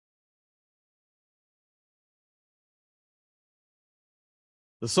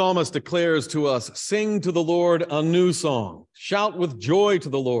The psalmist declares to us, sing to the Lord a new song. Shout with joy to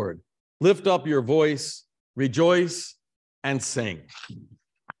the Lord. Lift up your voice, rejoice, and sing.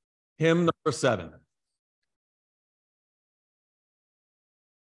 Hymn number 7.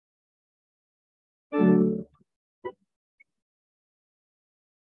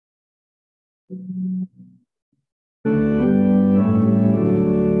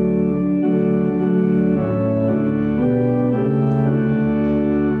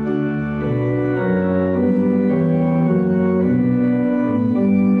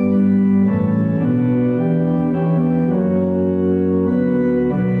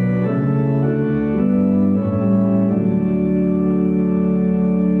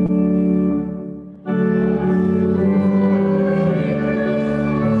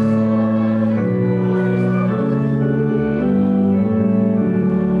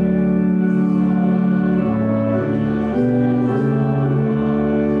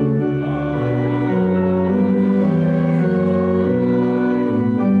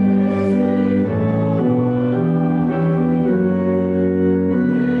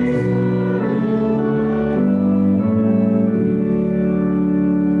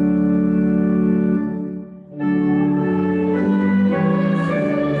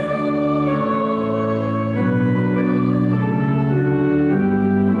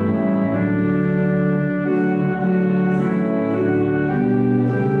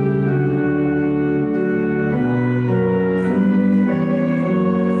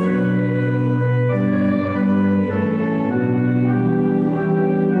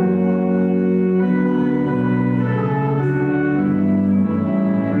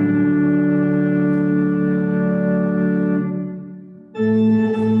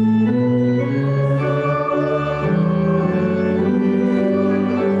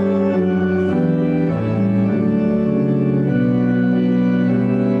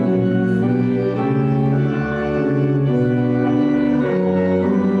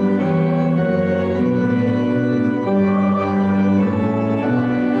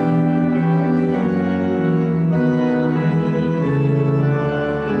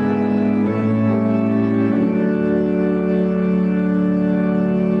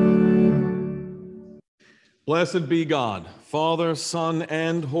 Blessed be God, Father, Son,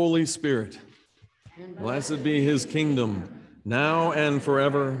 and Holy Spirit. Blessed be his kingdom, now and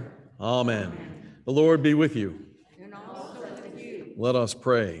forever. Amen. The Lord be with you. And also with you. Let us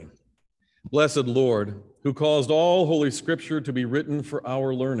pray. Blessed Lord, who caused all Holy Scripture to be written for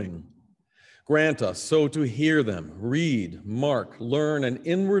our learning, grant us so to hear them, read, mark, learn, and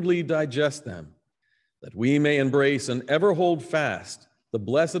inwardly digest them, that we may embrace and ever hold fast the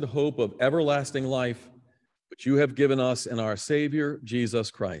blessed hope of everlasting life, which you have given us in our Savior,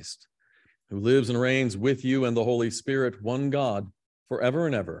 Jesus Christ, who lives and reigns with you and the Holy Spirit, one God, forever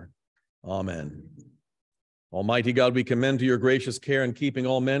and ever. Amen. Almighty God, we commend to your gracious care in keeping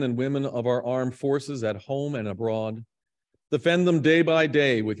all men and women of our armed forces at home and abroad. Defend them day by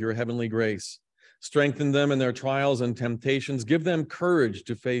day with your heavenly grace. Strengthen them in their trials and temptations. Give them courage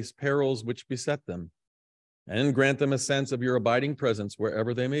to face perils which beset them. And grant them a sense of your abiding presence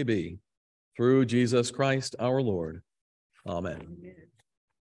wherever they may be. Through Jesus Christ our Lord. Amen.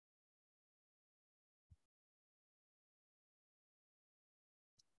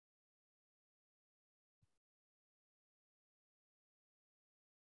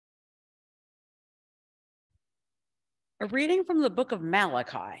 A reading from the book of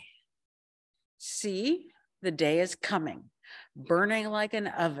Malachi. See, the day is coming, burning like an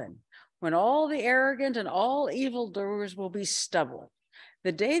oven, when all the arrogant and all evildoers will be stubble.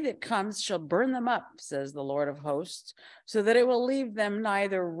 The day that comes shall burn them up, says the Lord of hosts, so that it will leave them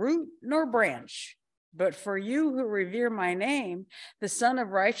neither root nor branch. But for you who revere my name, the Son of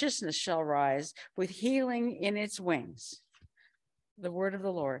Righteousness shall rise with healing in its wings. The word of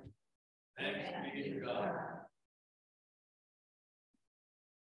the Lord. Thanks be to God.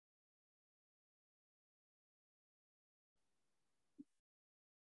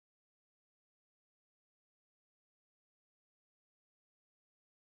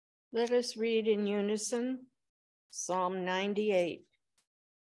 Let us read in unison Psalm 98.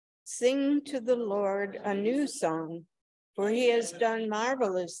 Sing to the Lord a new song, for he has done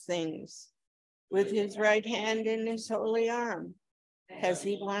marvelous things. With his right hand in his holy arm has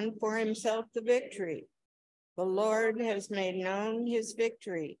he won for himself the victory. The Lord has made known his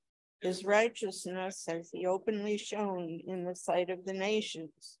victory. His righteousness has he openly shown in the sight of the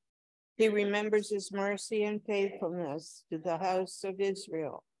nations. He remembers his mercy and faithfulness to the house of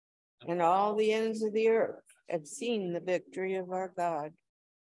Israel. And all the ends of the earth have seen the victory of our God.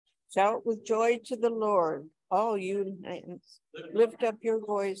 Shout with joy to the Lord, all you lands. Lift up your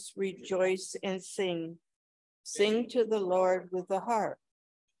voice, rejoice and sing. Sing to the Lord with the harp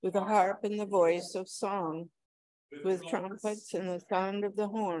and the voice of song, with trumpets and the sound of the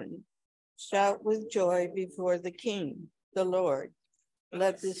horn. Shout with joy before the King, the Lord.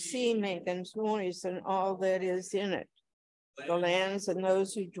 Let the sea make its noise and all that is in it, the lands and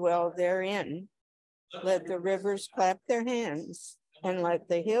those who dwell therein. Let the rivers clap their hands, and let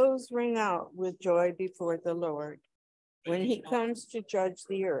the hills ring out with joy before the Lord. When he comes to judge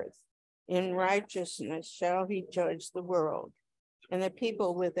the earth, in righteousness shall he judge the world, and the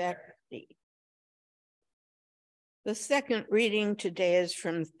people with equity. The second reading today is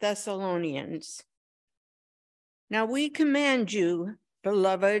from Thessalonians. Now we command you,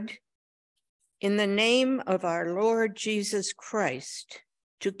 beloved, in the name of our Lord Jesus Christ,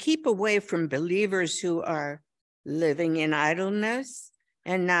 to keep away from believers who are living in idleness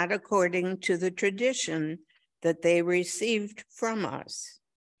and not according to the tradition that they received from us.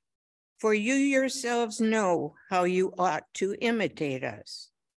 For you yourselves know how you ought to imitate us.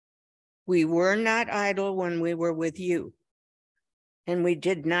 We were not idle when we were with you, and we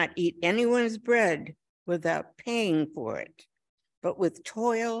did not eat anyone's bread without paying for it. But with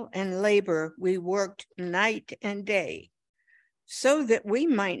toil and labor, we worked night and day, so that we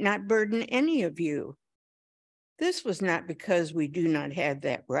might not burden any of you. This was not because we do not have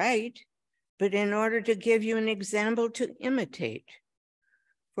that right, but in order to give you an example to imitate.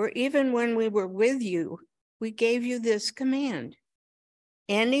 For even when we were with you, we gave you this command: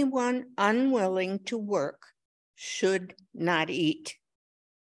 anyone unwilling to work should not eat.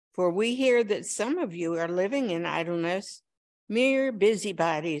 For we hear that some of you are living in idleness, mere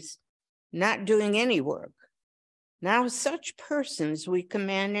busybodies, not doing any work. Now such persons we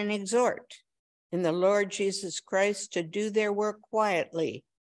command and exhort in the Lord Jesus Christ to do their work quietly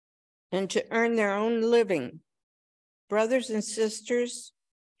and to earn their own living. Brothers and sisters,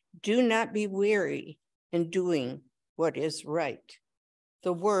 do not be weary in doing what is right.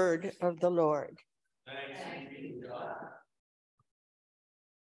 The word of the Lord. Thanks be to God.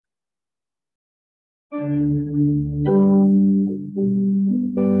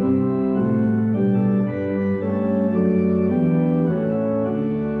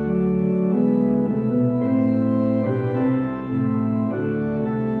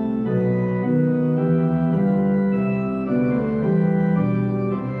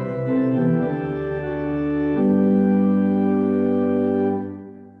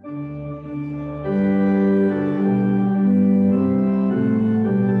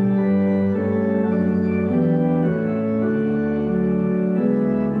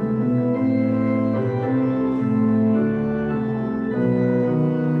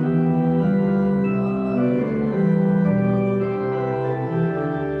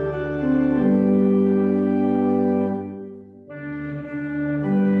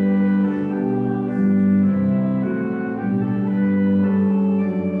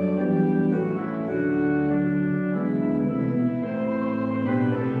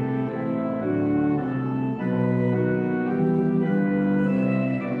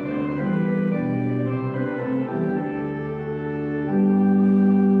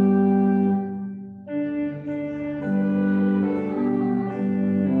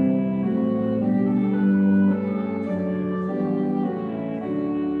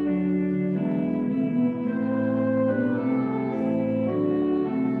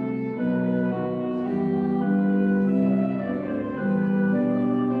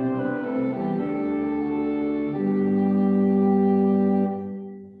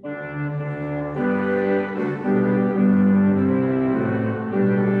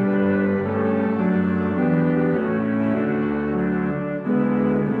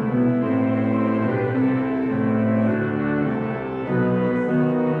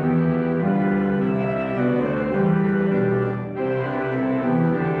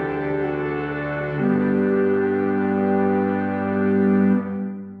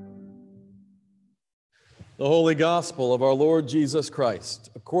 The Holy Gospel of our Lord Jesus Christ,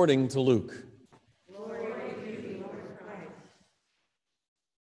 according to Luke. Glory to you, Lord Christ.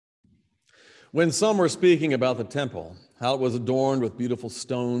 When some were speaking about the temple, how it was adorned with beautiful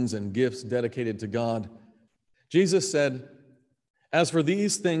stones and gifts dedicated to God, Jesus said, "As for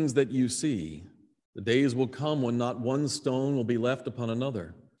these things that you see, the days will come when not one stone will be left upon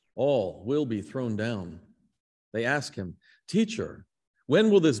another. All will be thrown down." They asked him, "Teacher, when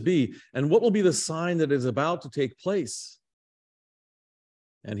will this be? And what will be the sign that is about to take place?"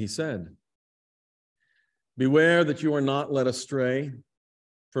 And he said, "Beware that you are not led astray,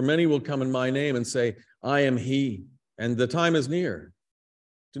 for many will come in my name and say, 'I am he,' and the time is near.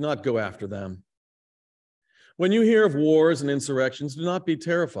 do not go after them. When you hear of wars and insurrections, do not be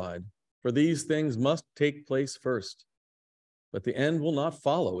terrified, for these things must take place first, but the end will not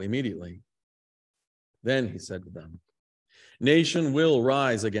follow immediately. Then he said to them, nation will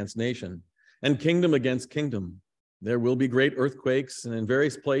rise against nation, and kingdom against kingdom. There will be great earthquakes, and in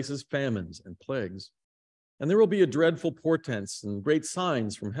various places famines and plagues. And there will be a dreadful portents and great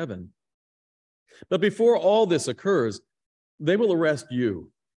signs from heaven. But before all this occurs, they will arrest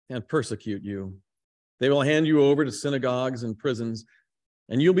you and persecute you. They will hand you over to synagogues and prisons,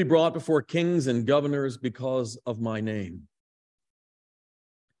 and you'll be brought before kings and governors because of my name.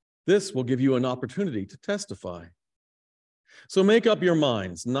 This will give you an opportunity to testify. So make up your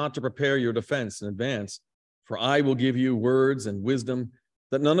minds not to prepare your defense in advance, for I will give you words and wisdom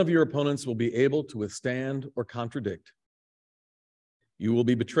that none of your opponents will be able to withstand or contradict. You will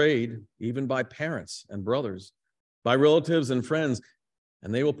be betrayed even by parents and brothers, by relatives and friends,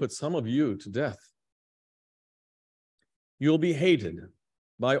 and they will put some of you to death. You'll be hated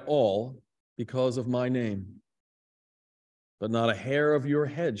by all because of my name, but not a hair of your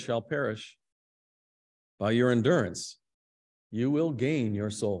head shall perish. By your endurance, you will gain your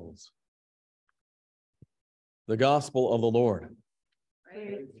souls. The gospel of the Lord.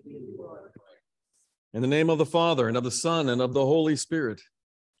 Praise to you, Lord. In the name of the Father, and of the Son, and of the Holy Spirit.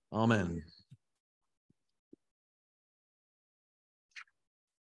 Amen.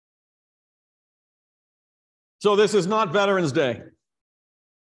 So this is not Veterans Day.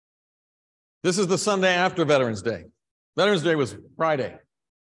 This is the Sunday after Veterans Day. Veterans Day was Friday.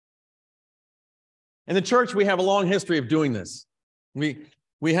 In the church, we have a long history of doing this. We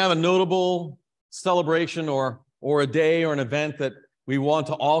have a notable celebration or a day or an event that we want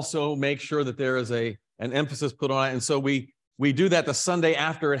to also make sure that there is an emphasis put on it. And so we do that the Sunday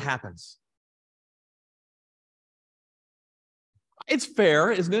after it happens. It's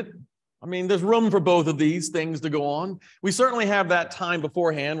fair, isn't it? I mean, there's room for both of these things to go on. We certainly have that time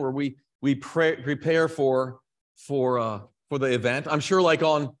beforehand where we prepare for the event. I'm sure like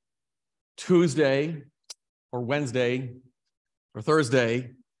on Tuesday or Wednesday or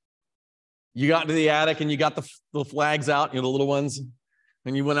Thursday, you got into the attic and you got the flags out, the little ones,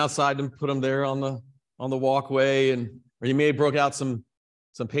 and you went outside and put them there on the walkway, or you may have broke out some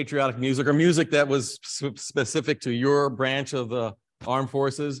patriotic music or music that was specific to your branch of the armed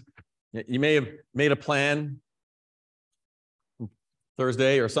forces. You may have made a plan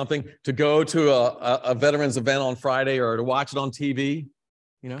Thursday or something to go to a veterans event on Friday or to watch it on TV,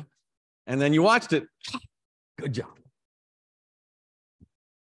 and then you watched it. Good job.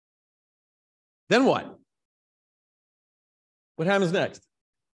 Then what? What happens next?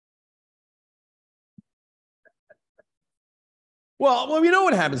 Well, we know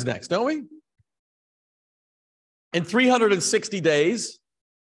what happens next, don't we? In 360 days,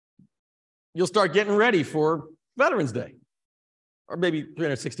 you'll start getting ready for Veterans Day, or maybe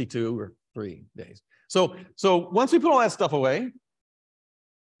 362 or 3 days. So once we put all that stuff away,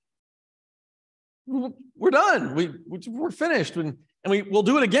 we're done. We're finished, and we'll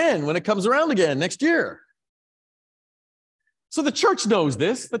do it again when it comes around again next year. So the church knows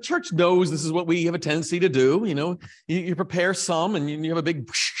this. The church knows this is what we have a tendency to do. You prepare some, and you have a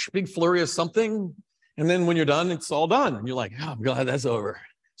big flurry of something, and then when you're done, it's all done. And you're like, oh, I'm glad that's over,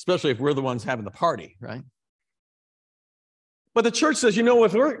 especially if we're the ones having the party, right? But the church says,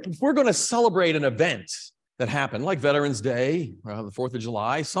 if we're going to celebrate an event that happened, like Veterans Day, the 4th of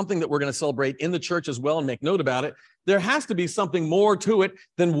July, something that we're going to celebrate in the church as well and make note about it, there has to be something more to it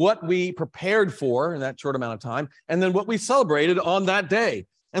than what we prepared for in that short amount of time, and then what we celebrated on that day.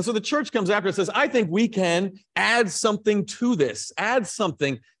 And so the church comes after and says, I think we can add something to this, add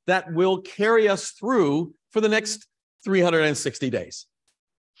something that will carry us through for the next 360 days.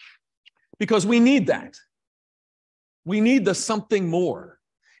 Because we need that. We need the something more.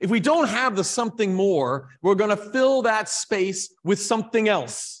 If we don't have the something more, we're going to fill that space with something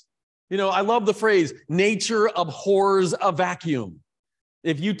else. I love the phrase, nature abhors a vacuum.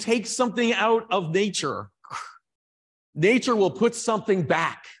 If you take something out of nature, nature will put something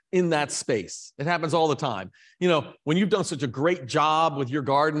back in that space. It happens all the time. When you've done such a great job with your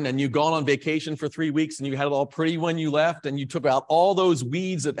garden and you've gone on vacation for 3 weeks and you had it all pretty when you left and you took out all those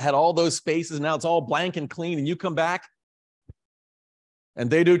weeds that had all those spaces, and now it's all blank and clean, and you come back, and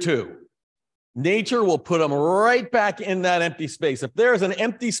they do too. Nature will put them right back in that empty space. If there's an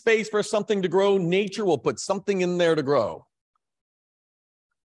empty space for something to grow, nature will put something in there to grow.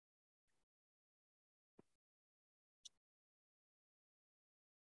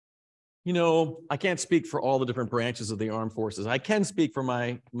 I can't speak for all the different branches of the armed forces. I can speak for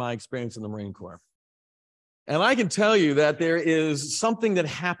my experience in the Marine Corps. And I can tell you that there is something that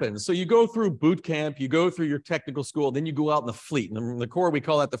happens. So you go through boot camp, you go through your technical school, then you go out in the fleet. And in the Corps, we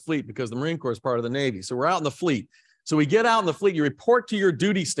call that the fleet because the Marine Corps is part of the Navy. So we're out in the fleet. So we get out in the fleet, you report to your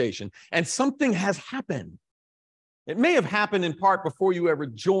duty station, and something has happened. It may have happened in part before you ever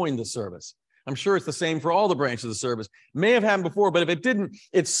joined the service. I'm sure it's the same for all the branches of the service. It may have happened before, but if it didn't,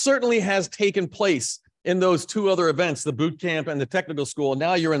 it certainly has taken place in those two other events, the boot camp and the technical school.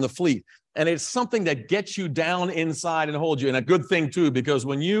 Now you're in the fleet. And it's something that gets you down inside and holds you. And a good thing, too, because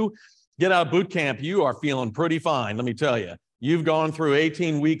when you get out of boot camp, you are feeling pretty fine, let me tell you. You've gone through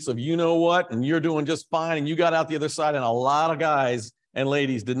 18 weeks of you know what, and you're doing just fine. And you got out the other side, and a lot of guys and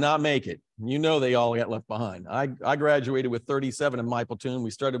ladies did not make it. You know they all got left behind. I graduated with 37 in my platoon.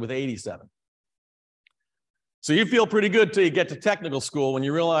 We started with 87. So you feel pretty good till you get to technical school when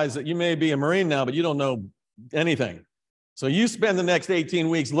you realize that you may be a Marine now, but you don't know anything. So you spend the next 18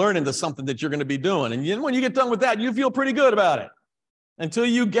 weeks learning to something that you're going to be doing. And when you get done with that, you feel pretty good about it until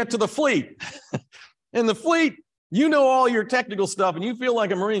you get to the fleet. In the fleet, you know all your technical stuff and you feel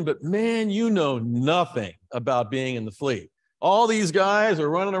like a Marine, but man, you know nothing about being in the fleet. All these guys are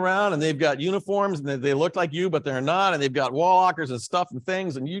running around and they've got uniforms and they look like you, but they're not. And they've got wall lockers and stuff and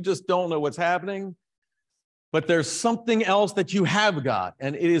things, and you just don't know what's happening. But there's something else that you have got,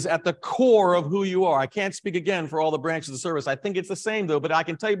 and it is at the core of who you are. I can't speak again for all the branches of service. I think it's the same, though, but I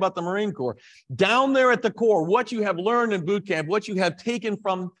can tell you about the Marine Corps. Down there at the core, what you have learned in boot camp, what you have taken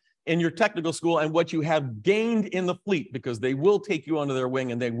from in your technical school, and what you have gained in the fleet, because they will take you under their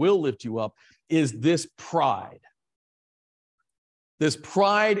wing and they will lift you up, is this pride. This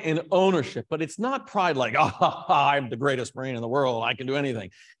pride in ownership, but it's not pride like, I'm the greatest Marine in the world, I can do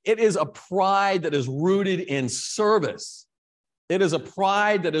anything. It is a pride that is rooted in service. It is a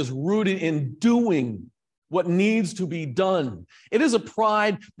pride that is rooted in doing what needs to be done. It is a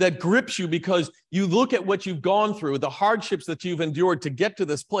pride that grips you because you look at what you've gone through, the hardships that you've endured to get to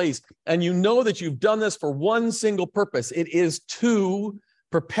this place, and you know that you've done this for one single purpose. It is to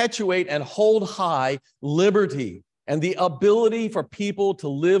perpetuate and hold high liberty and the ability for people to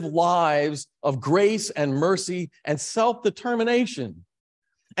live lives of grace and mercy and self-determination.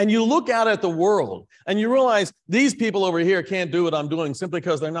 And you look out at the world and you realize these people over here can't do what I'm doing simply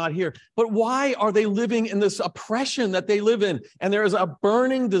because they're not here. But why are they living in this oppression that they live in? And there is a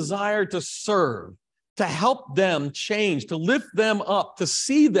burning desire to serve, to help them change, to lift them up, to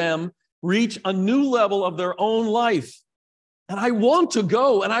see them reach a new level of their own life. And I want to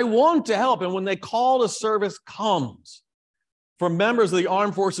go and I want to help. And when they call to service comes for members of the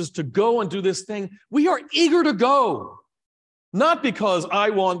armed forces to go and do this thing, we are eager to go. Not because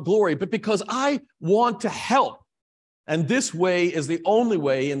I want glory, but because I want to help. And this way is the only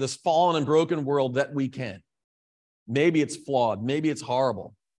way in this fallen and broken world that we can. Maybe it's flawed, maybe it's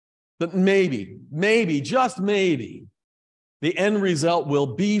horrible, but maybe, just maybe, the end result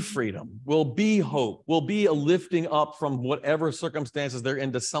will be freedom, will be hope, will be a lifting up from whatever circumstances they're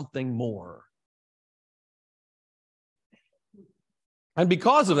into something more. And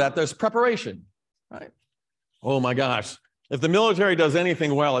because of that, there's preparation, right? Oh my gosh. If the military does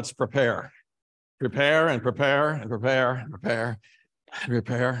anything well, it's prepare. Prepare and prepare and prepare and prepare and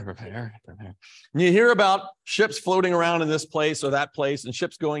repair and repair and repair. And you hear about ships floating around in this place or that place and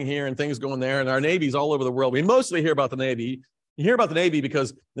ships going here and things going there. And our Navy's all over the world. We mostly hear about the Navy. You hear about the Navy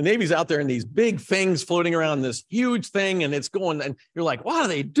because the Navy's out there in these big things floating around this huge thing, and it's going, and you're like, what are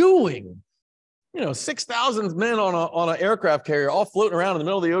they doing? 6,000 men on an aircraft carrier all floating around in the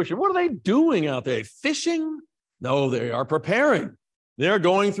middle of the ocean. What are they doing out there? Fishing? No, they are preparing. They're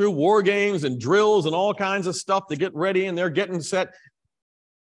going through war games and drills and all kinds of stuff to get ready, and they're getting set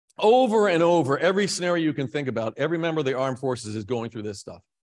over and over. Every scenario you can think about, every member of the armed forces is going through this stuff.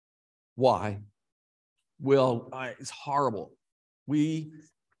 Why? Well, it's horrible.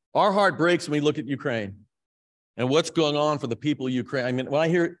 Our heart breaks when we look at Ukraine and what's going on for the people of Ukraine. I mean, when I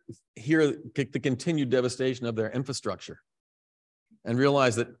hear the continued devastation of their infrastructure and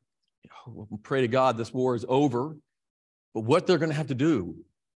realize that, pray to God this war is over, but what they're going to have to do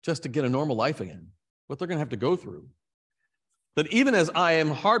just to get a normal life again, what they're going to have to go through. But even as I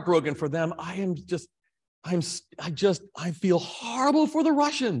am heartbroken for them, I feel horrible for the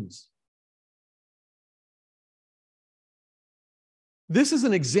Russians. This is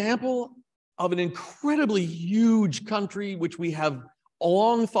an example of an incredibly huge country, which we have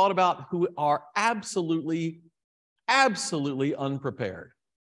long thought about, who are absolutely unprepared,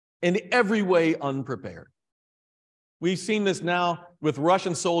 in every way unprepared. We've seen this now with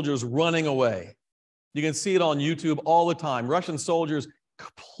Russian soldiers running away. You can see it on YouTube all the time. Russian soldiers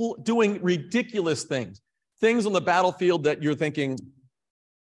doing ridiculous things on the battlefield that you're thinking,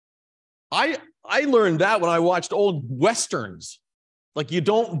 I I learned that when I watched old Westerns. Like, you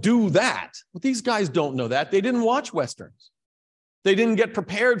don't do that. But these guys don't know that. They didn't watch Westerns. They didn't get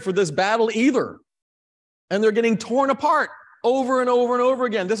prepared for this battle either. And they're getting torn apart over and over and over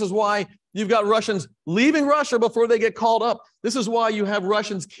again. This is why you've got Russians leaving Russia before they get called up. This is why you have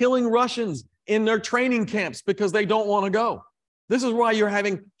Russians killing Russians in their training camps because they don't want to go. This is why you're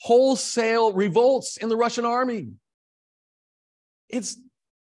having wholesale revolts in the Russian army.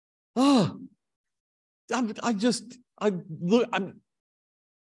 I'm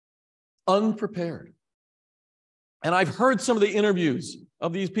unprepared. And I've heard some of the interviews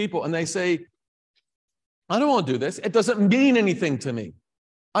of these people, and they say, I don't want to do this. It doesn't mean anything to me.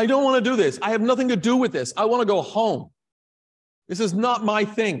 I don't want to do this. I have nothing to do with this. I want to go home. This is not my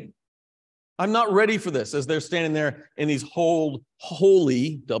thing. I'm not ready for this, as they're standing there in these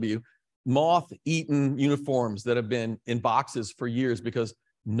holy moth-eaten uniforms that have been in boxes for years because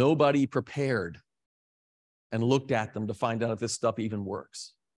nobody prepared and looked at them to find out if this stuff even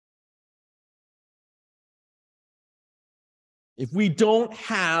works. If we don't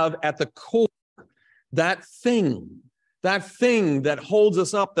have at the core that thing that holds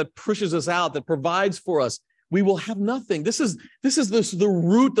us up, that pushes us out, that provides for us, we will have nothing. This is the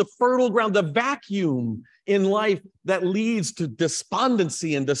root, the fertile ground, the vacuum in life that leads to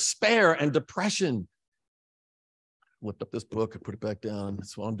despondency and despair and depression. I lift up this book, I put it back down.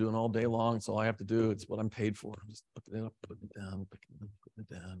 That's what I'm doing all day long. It's all I have to do. It's what I'm paid for. I'm just looking it up, putting it down, putting it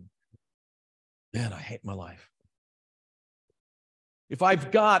down. Man, I hate my life. If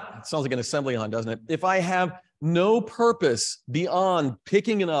I've got, it sounds like an assembly line, doesn't it? If I have no purpose beyond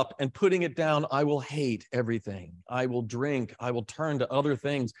picking it up and putting it down, I will hate everything. I will drink. I will turn to other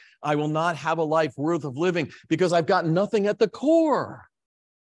things. I will not have a life worth of living because I've got nothing at the core.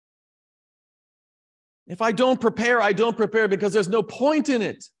 If I don't prepare, I don't prepare because there's no point in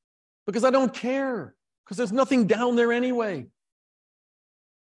it, because I don't care, because there's nothing down there anyway.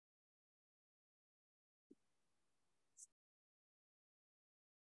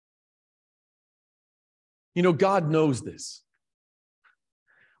 You know, God knows this.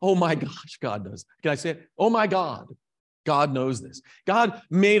 Oh my gosh, God knows. Can I say it? Oh my God, God knows this. God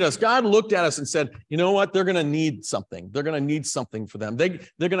made us. God looked at us and said, you know what? They're going to need something. They're going to need something for them. They're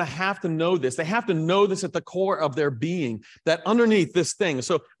going to have to know this. They have to know this at the core of their being, that underneath this thing.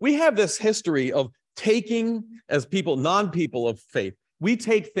 So we have this history of taking, as people, non-people of faith, we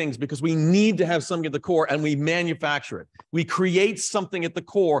take things because we need to have something at the core and we manufacture it. We create something at the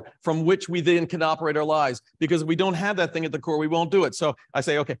core from which we then can operate our lives, because if we don't have that thing at the core, we won't do it. So I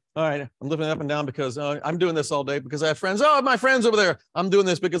say, okay, all right, I'm lifting up and down because I'm doing this all day because I have friends. Oh, my friends over there. I'm doing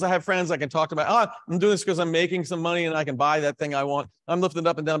this because I have friends I can talk to. I'm doing this because I'm making some money and I can buy that thing I want. I'm lifting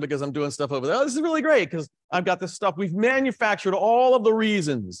up and down because I'm doing stuff over there. Oh, this is really great because I've got this stuff. We've manufactured all of the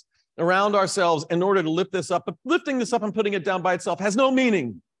reasons around ourselves in order to lift this up, but lifting this up and putting it down by itself has no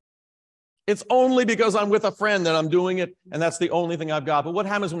meaning. It's only because I'm with a friend that I'm doing it, and that's the only thing I've got. But what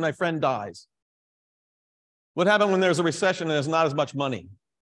happens when my friend dies? What happens when there's a recession and there's not as much money?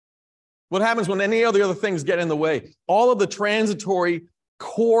 What happens when any of the other things get in the way? All of the transitory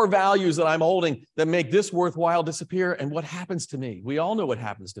core values that I'm holding that make this worthwhile disappear, and what happens to me? We all know what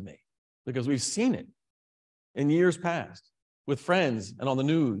happens to me because we've seen it in years past with friends and on the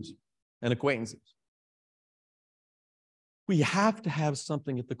news and acquaintances. We have to have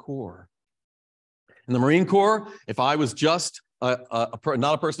something at the core. In the Marine Corps, if I was just not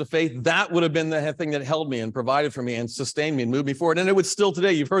a person of faith, that would have been the thing that held me and provided for me and sustained me and moved me forward. And it would still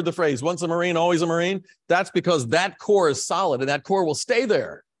today. You've heard the phrase, once a Marine, always a Marine. That's because that core is solid and that core will stay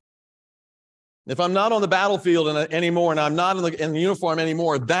there. If I'm not on the battlefield anymore and I'm not in the uniform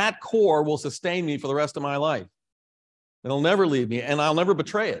anymore, that core will sustain me for the rest of my life. It'll never leave me, and I'll never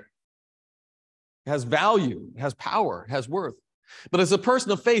betray it. It has value, it has power, it has worth. But as a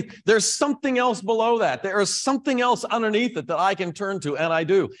person of faith, there's something else below that. There is something else underneath it that I can turn to, and I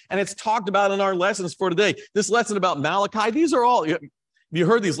do. And it's talked about in our lessons for today. This lesson about Malachi, these are all, you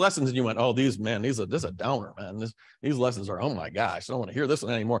heard these lessons and you went, oh, this is a downer, man. These lessons are, oh my gosh, I don't want to hear this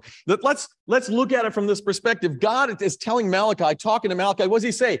one anymore. Let's look at it from this perspective. God is telling Malachi, talking to Malachi, what does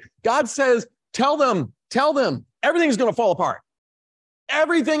he say? God says, tell them, everything's going to fall apart.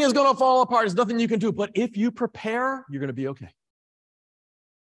 Everything is going to fall apart. There's nothing you can do. But if you prepare, you're going to be okay.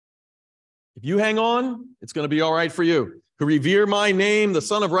 If you hang on, it's going to be all right for you. Who revere my name, the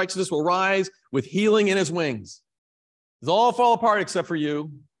Son of Righteousness will rise with healing in his wings. It'll all fall apart except for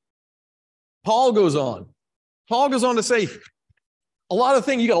you. Paul goes on to say, a lot of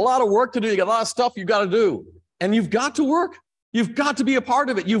things, you got a lot of work to do. You got a lot of stuff you got to do. And you've got to work. You've got to be a part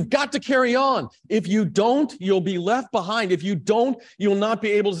of it. You've got to carry on. If you don't, you'll be left behind. If you don't, you'll not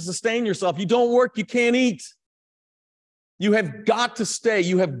be able to sustain yourself. You don't work, you can't eat. You have got to stay.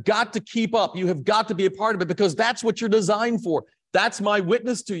 You have got to keep up. You have got to be a part of it because that's what you're designed for. That's my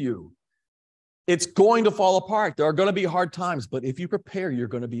witness to you. It's going to fall apart. There are going to be hard times, but if you prepare, you're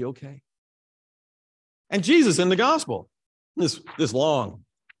going to be okay. And Jesus in the gospel, this long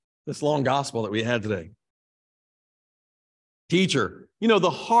gospel that we had today. Teacher, you know, the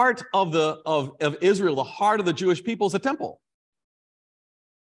heart of Israel, the heart of the Jewish people is the temple.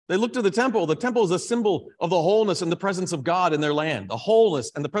 They look to the temple. The temple is a symbol of the wholeness and the presence of God in their land, the wholeness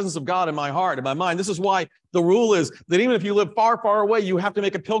and the presence of God in my heart, in my mind. This is why the rule is that even if you live far, far away, you have to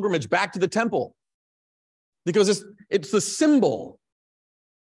make a pilgrimage back to the temple because it's the symbol.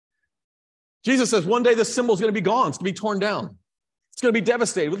 Jesus says one day this symbol is going to be gone. It's going to be torn down. It's going to be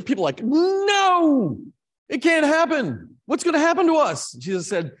devastated. With people like, no, it can't happen. What's going to happen to us? Jesus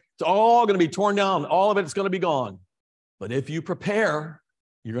said, it's all going to be torn down. All of it's going to be gone. But if you prepare,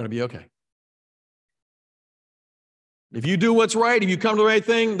 you're going to be okay. If you do what's right, if you come to the right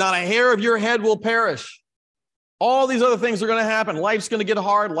thing, not a hair of your head will perish. All these other things are going to happen. Life's going to get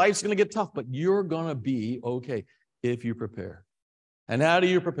hard. Life's going to get tough, but you're going to be okay if you prepare. And how do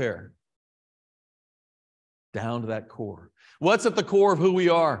you prepare? Down to that core. What's at the core of who we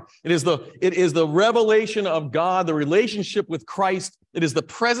are? It is the revelation of God, the relationship with Christ. It is the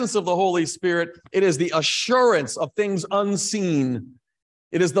presence of the Holy Spirit. It is the assurance of things unseen.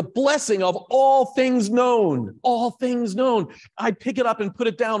 It is the blessing of all things known. All things known. I pick it up and put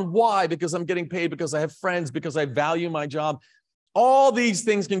it down. Why? Because I'm getting paid, because I have friends, because I value my job. All these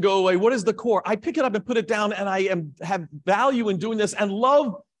things can go away. What is the core? I pick it up and put it down, and I have value in doing this and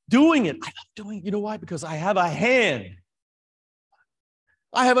love doing it. I love doing it. You know why? Because I have a hand.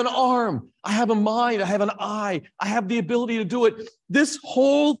 I have an arm. I have a mind. I have an eye. I have the ability to do it. This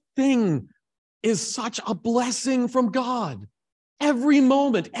whole thing is such a blessing from God. Every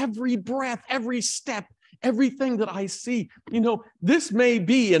moment, every breath, every step, everything that I see, you know, this may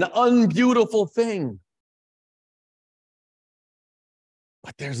be an unbeautiful thing,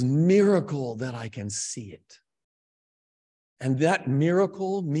 but there's miracle that I can see it. And that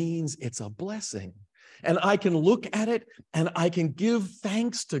miracle means it's a blessing. And I can look at it and I can give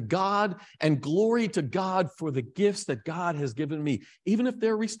thanks to God and glory to God for the gifts that God has given me, even if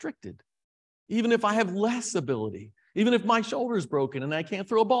they're restricted, even if I have less ability, even if my shoulder's broken and I can't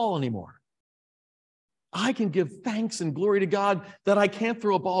throw a ball anymore. I can give thanks and glory to God that I can't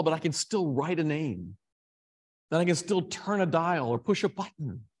throw a ball, but I can still write a name, that I can still turn a dial or push a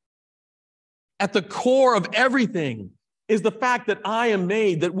button. At the core of everything is the fact that I am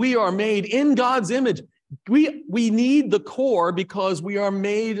made, that we are made in God's image. We need the core because we are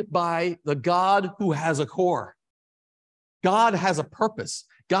made by the God who has a core. God has a purpose.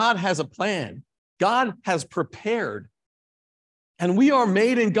 God has a plan. God has prepared. And we are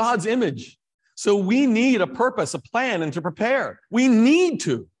made in God's image. So we need a purpose, a plan, and to prepare. We need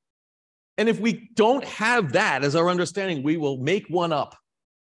to. And if we don't have that as our understanding, we will make one up.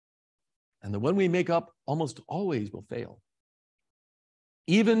 And the one we make up almost always will fail.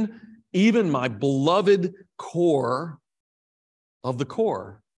 Even my beloved core of the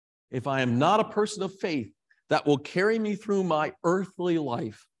core, if I am not a person of faith, that will carry me through my earthly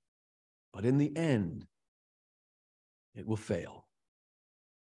life, but in the end, it will fail.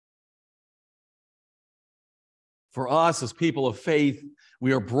 For us as people of faith,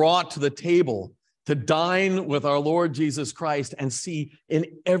 we are brought to the table to dine with our Lord Jesus Christ and see in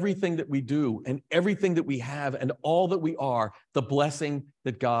everything that we do and everything that we have and all that we are, the blessing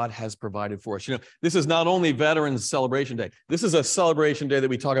that God has provided for us. You know, this is not only Veterans Celebration Day. This is a celebration day that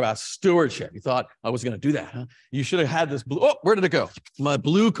we talk about stewardship. You thought I was going to do that, huh? You should have had this blue. Oh, where did it go? My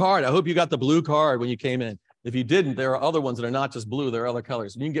blue card. I hope you got the blue card when you came in. If you didn't, there are other ones that are not just blue. There are other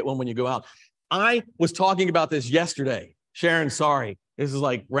colors. You can get one when you go out. I was talking about this yesterday. Sharon, sorry. This is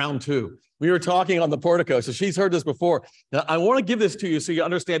like round 2. We were talking on the portico, so she's heard this before. Now, I want to give this to you so you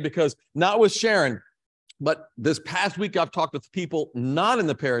understand, because not with Sharon, but this past week I've talked with people not in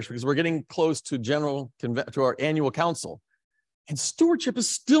the parish because we're getting close to our annual council. And stewardship is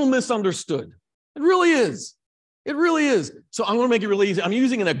still misunderstood. It really is. It really is. So I'm going to make it really easy. I'm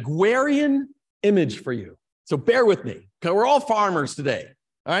using an agrarian image for you. So bear with me, because we're all farmers today.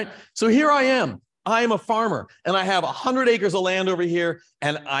 All right. So here I am. I am a farmer, and I have 100 acres of land over here,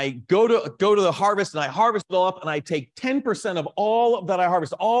 and I go to the harvest, and I harvest it all up, and I take 10% of all that I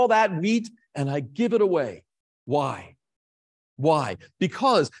harvest, all that wheat, and I give it away. Why? Why?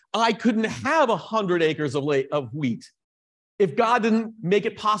 Because I couldn't have 100 acres of wheat if God didn't make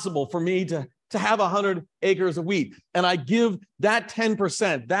it possible for me to to have 100 acres of wheat. And I give that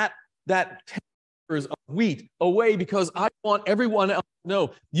 10%, that 10 acres of wheat away because I want everyone else to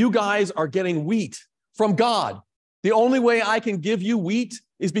know you guys are getting wheat from God. The only way I can give you wheat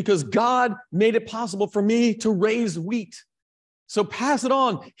is because God made it possible for me to raise wheat. So pass it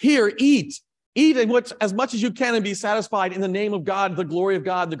on. Here, eat. Eat as much as you can and be satisfied in the name of God, the glory of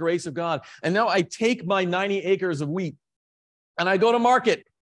God, the grace of God. And now I take my 90 acres of wheat and I go to market.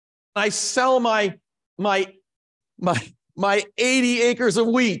 I sell my 80 acres of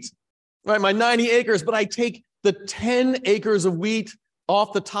wheat, right? My 90 acres, but I take the 10 acres of wheat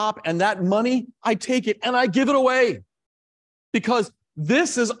off the top, and that money, I take it and I give it away. Because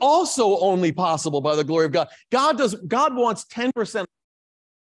this is also only possible by the glory of God. God wants 10%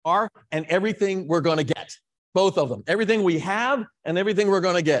 and everything we're going to get. Both of them. Everything we have and everything we're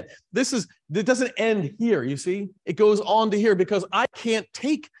going to get. It doesn't end here, you see? It goes on to here because I can't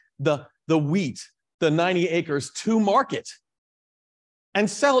take the wheat, the 90 acres, to market and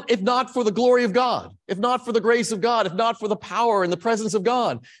sell it if not for the glory of God, if not for the grace of God, if not for the power and the presence of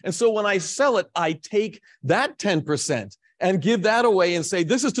God. And so when I sell it, I take that 10% and give that away and say,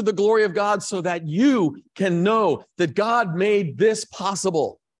 this is to the glory of God so that you can know that God made this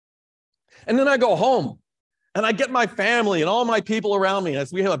possible. And then I go home and I get my family and all my people around me.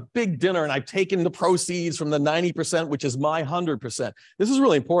 As we have a big dinner and I've taken the proceeds from the 90%, which is my 100%. This is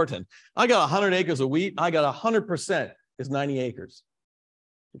really important. I got 100 acres of wheat. I got 100% is 90 acres.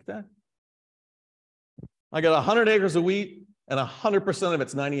 Look at that. I got 100 acres of wheat and 100% of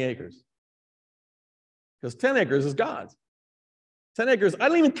it's 90 acres. Because 10 acres is God's. 10 acres, I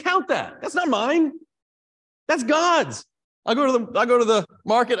don't even count that. That's not mine. That's God's. I go to the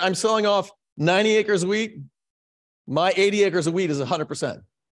market, I'm selling off 90 acres of wheat. My 80 acres of wheat is 100%.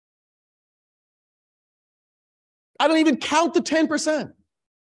 I don't even count the 10%.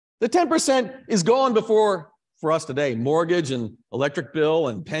 The 10% is gone before, for us today, mortgage and electric bill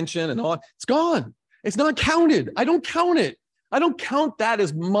and pension and all. It's gone. It's not counted. I don't count it. I don't count that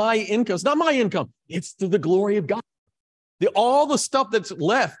as my income. It's not my income. It's to the glory of God. All the stuff that's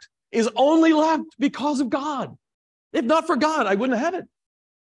left is only left because of God. If not for God, I wouldn't have it.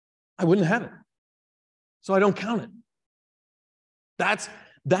 I wouldn't have it. So I don't count it.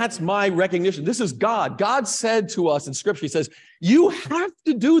 That's my recognition. This is God. God said to us in Scripture, he says, you have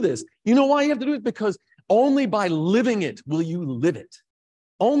to do this. You know why you have to do it? Because only by living it will you live it.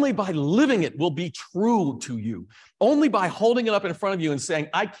 Only by living it will be true to you. Only by holding it up in front of you and saying,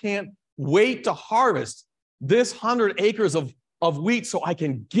 I can't wait to harvest this 100 acres of wheat so I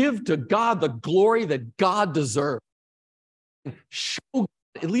can give to God the glory that God deserves. Show,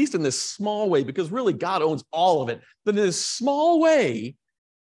 at least in this small way, because really God owns all of it, but in this small way,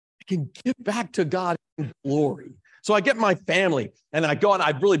 I can give back to God in glory. So I get my family and I go and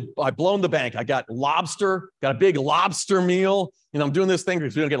I've blown the bank. I got lobster, got a big lobster meal. I'm doing this thing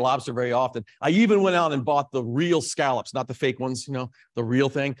because we don't get lobster very often. I even went out and bought the real scallops, not the fake ones, the real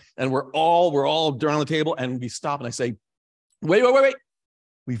thing. And we're all around the table and we stop and I say, wait.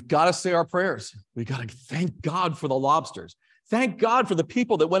 We've got to say our prayers. We got to thank God for the lobsters. Thank God for the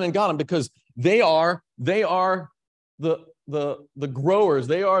people that went and got them because they are the growers.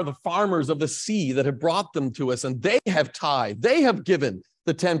 They are the farmers of the sea that have brought them to us, and they have tithed. They have given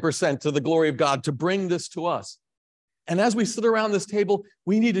the 10% to the glory of God to bring this to us. And as we sit around this table,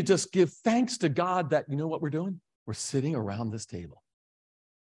 we need to just give thanks to God that, you know what we're doing? We're sitting around this table.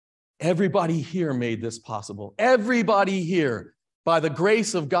 Everybody here made this possible. Everybody here, by the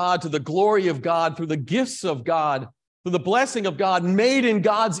grace of God, to the glory of God, through the gifts of God, through the blessing of God, made in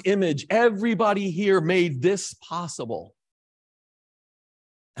God's image, everybody here made this possible.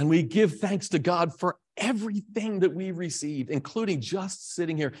 And we give thanks to God for everything that we received, including just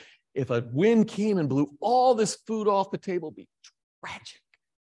sitting here. If a wind came and blew all this food off the table, it'd be tragic.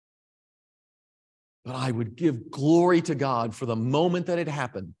 But I would give glory to God for the moment that it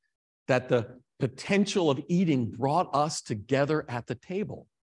happened, that the potential of eating brought us together at the table.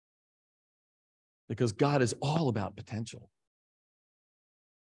 Because God is all about potential.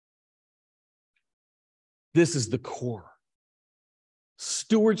 This is the core.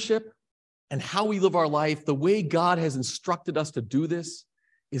 Stewardship and how we live our life, the way God has instructed us to do this,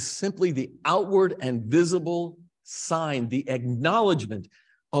 is simply the outward and visible sign, the acknowledgement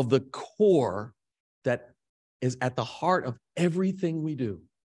of the core that is at the heart of everything we do.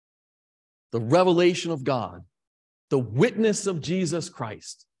 The revelation of God, the witness of Jesus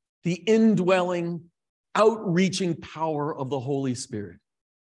Christ, the indwelling, outreaching power of the Holy Spirit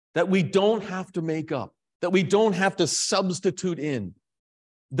that we don't have to make up, that we don't have to substitute in,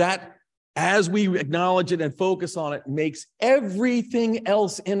 that as we acknowledge it and focus on it, makes everything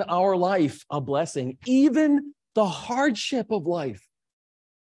else in our life a blessing, even the hardship of life.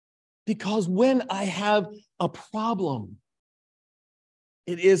 Because when I have a problem,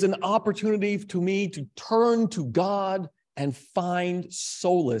 it is an opportunity to me to turn to God and find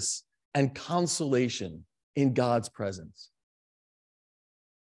solace and consolation in God's presence.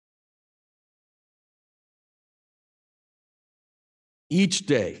 Each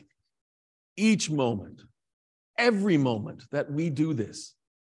day, each moment, every moment that we do this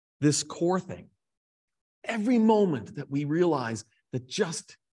core thing, every moment that we realize that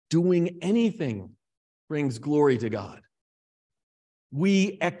just doing anything brings glory to God,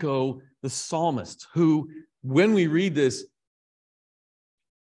 we echo the psalmist who, when we read this,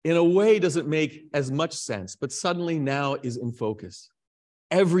 in a way doesn't make as much sense, but suddenly now is in focus.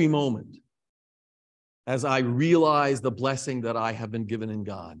 Every moment, as I realize the blessing that I have been given in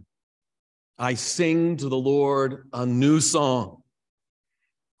God, I sing to the Lord a new song.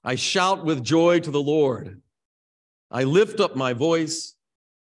 I shout with joy to the Lord. I lift up my voice.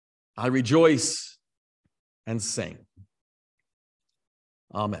 I rejoice and sing.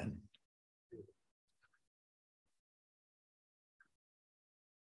 Amen.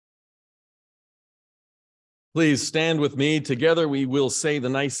 Please stand with me. Together we will say the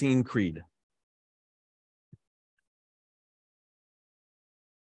Nicene Creed.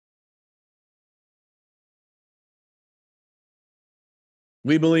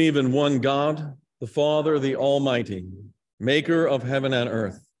 We believe in one God, the Father, the Almighty, maker of heaven and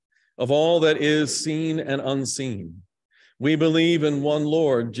earth, of all that is seen and unseen. We believe in one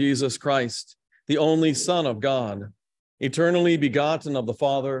Lord, Jesus Christ, the only Son of God, eternally begotten of the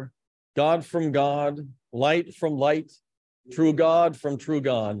Father, God from God, light from light, true God from true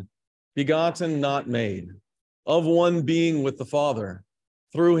God, begotten, not made, of one being with the Father.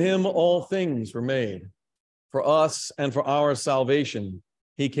 Through him all things were made. For us and for our salvation,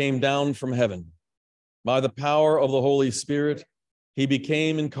 he came down from heaven. By the power of the Holy Spirit, he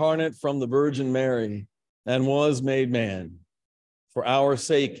became incarnate from the Virgin Mary and was made man. For our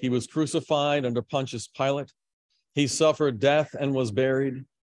sake, he was crucified under Pontius Pilate. He suffered death and was buried.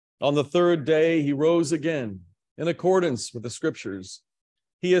 On the third day, he rose again in accordance with the scriptures.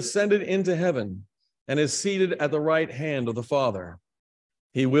 He ascended into heaven and is seated at the right hand of the Father.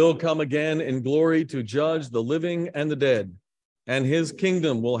 He will come again in glory to judge the living and the dead, and his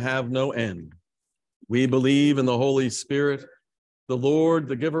kingdom will have no end. We believe in the Holy Spirit, the Lord,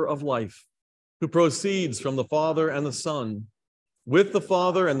 the giver of life, who proceeds from the Father and the Son. With the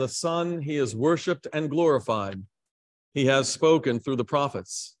Father and the Son, he is worshiped and glorified. He has spoken through the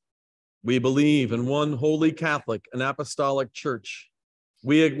prophets. We believe in one holy Catholic and apostolic church.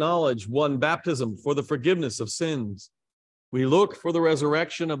 We acknowledge one baptism for the forgiveness of sins. We look for the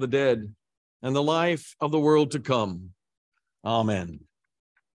resurrection of the dead and the life of the world to come. Amen.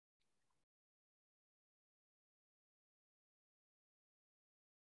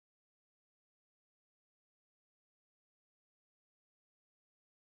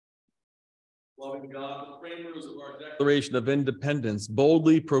 Loving God, the framers of our Declaration of Independence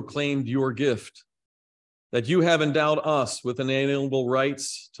boldly proclaimed your gift, that you have endowed us with inalienable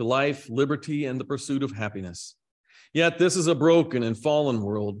rights to life, liberty, and the pursuit of happiness. Yet this is a broken and fallen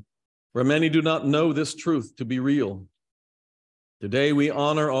world where many do not know this truth to be real. Today, we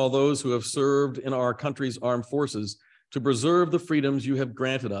honor all those who have served in our country's armed forces to preserve the freedoms you have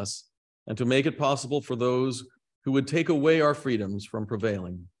granted us and to make it possible for those who would take away our freedoms from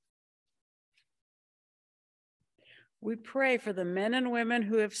prevailing. We pray for the men and women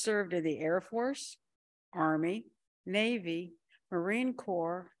who have served in the Air Force, Army, Navy, Marine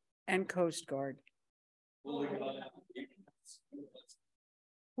Corps, and Coast Guard.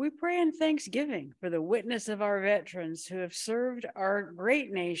 We pray in thanksgiving for the witness of our veterans who have served our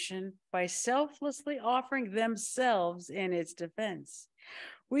great nation by selflessly offering themselves in its defense.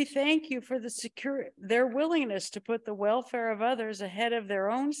 We thank you for their willingness to put the welfare of others ahead of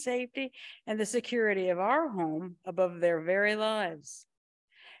their own safety and the security of our home above their very lives.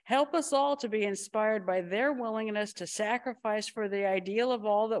 Help us all to be inspired by their willingness to sacrifice for the ideal of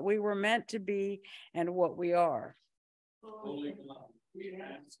all that we were meant to be and what we are. Holy God,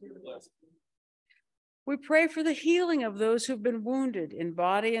 we pray for the healing of those who've been wounded in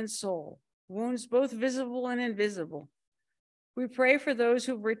body and soul, wounds both visible and invisible. We pray for those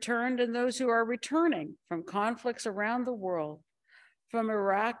who've returned and those who are returning from conflicts around the world, from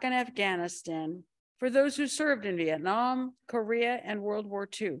Iraq and Afghanistan, for those who served in Vietnam, Korea, and World War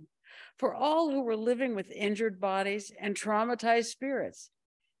II, for all who were living with injured bodies and traumatized spirits,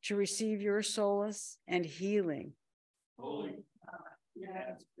 to receive your solace and healing. Holy God,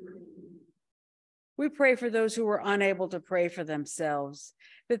 We pray for those who were unable to pray for themselves,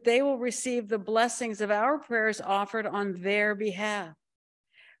 that they will receive the blessings of our prayers offered on their behalf.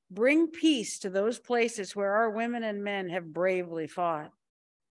 Bring peace to those places where our women and men have bravely fought.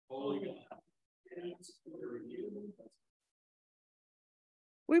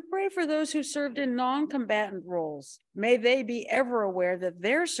 We pray for those who served in non-combatant roles. May they be ever aware that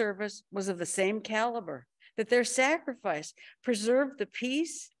their service was of the same caliber, that their sacrifice preserved the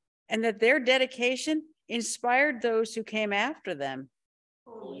peace, and that their dedication inspired those who came after them.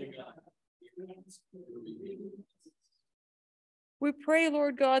 We pray,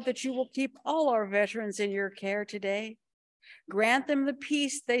 Lord God, that you will keep all our veterans in your care today. Grant them the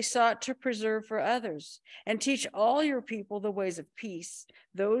peace they sought to preserve for others, and teach all your people the ways of peace,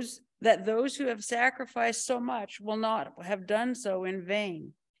 those who have sacrificed so much will not have done so in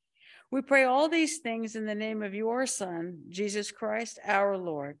vain. We pray all these things in the name of your Son, Jesus Christ, our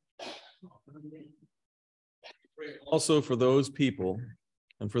Lord. Pray also for those people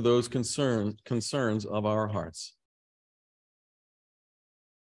and for those concerns of our hearts.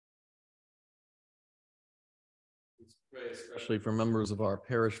 Pray especially for members of our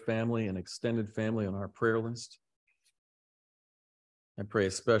parish family and extended family on our prayer list. I pray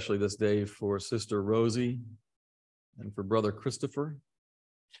especially this day for Sister Rosie and for Brother Christopher.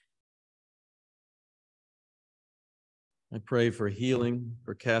 I pray for healing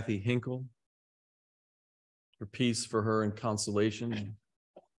for Kathy Hinkle, for peace for her and consolation,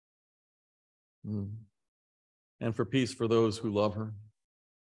 and for peace for those who love her.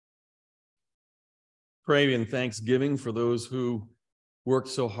 Pray in thanksgiving for those who worked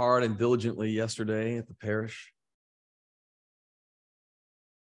so hard and diligently yesterday at the parish.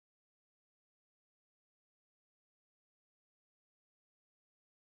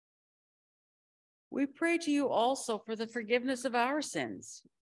 We pray to you also for the forgiveness of our sins.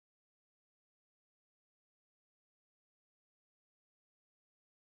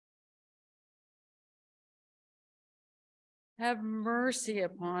 Have mercy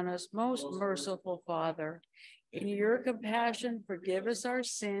upon us, most merciful Father. In your compassion, forgive us our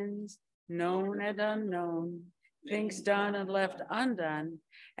sins, known and unknown, things done and left undone,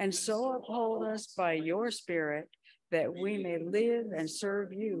 and so uphold us by your Spirit, that we may live and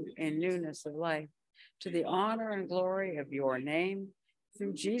serve you in newness of life, to the honor and glory of your name,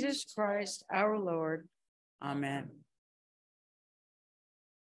 through Jesus Christ our Lord. Amen.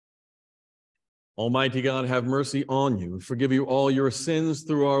 Almighty God, have mercy on you, forgive you all your sins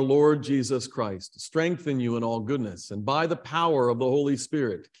through our Lord Jesus Christ, strengthen you in all goodness, and by the power of the Holy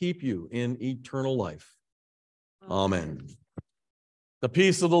Spirit, keep you in eternal life. Amen. The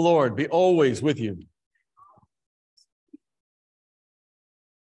peace of the Lord be always with you.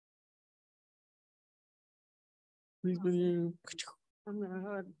 Please with you.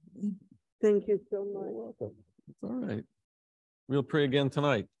 Thank you so much. It's all right. We'll pray again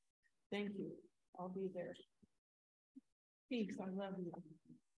tonight. Thank you. I'll be there. Peace, I love you.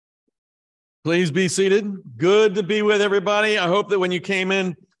 Please be seated. Good to be with everybody. I hope that when you came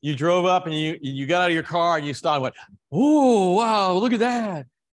in, you drove up and you got out of your car and you stopped and went, oh, wow, look at that.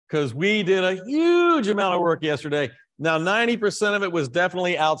 Because we did a huge amount of work yesterday. Now, 90% of it was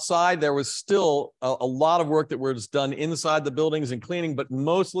definitely outside. There was still a lot of work that was done inside the buildings and cleaning, but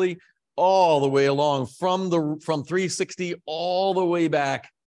mostly all the way along from 360 all the way back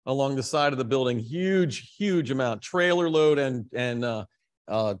along the side of the building. Huge amount. Trailer load and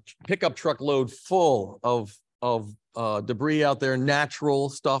pickup truck load full of debris out there, natural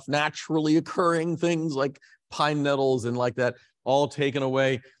stuff, naturally occurring things like pine nettles and like that, all taken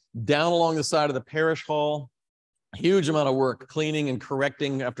away. Down along the side of the parish hall, huge amount of work cleaning and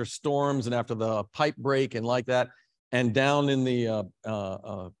correcting after storms and after the pipe break and like that. And down in the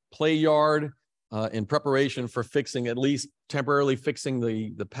play yard in preparation for fixing, at least temporarily fixing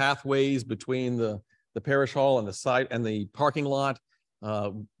the pathways between the parish hall and the site and the parking lot.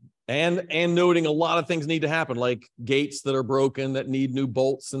 And noting a lot of things need to happen, like gates that are broken that need new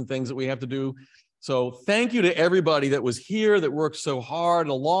bolts and things that we have to do. So thank you to everybody that was here, that worked so hard,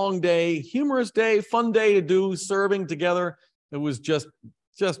 a long day, humorous day, fun day to do, serving together. It was just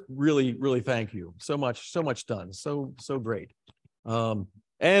really thank you. So much done. So great.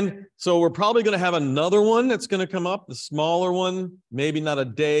 And so we're probably going to have another one that's going to come up, the smaller one, maybe not a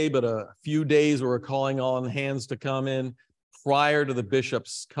day, but a few days where we're calling on hands to come in prior to the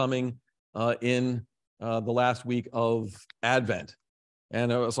bishops coming in the last week of Advent. And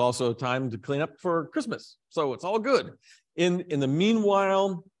it was also time to clean up for Christmas. So it's all good. In the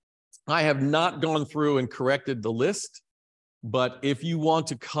meanwhile, I have not gone through and corrected the list, but if you want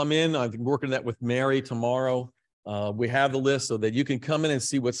to come in, I'm working that with Mary tomorrow. We have the list so that you can come in and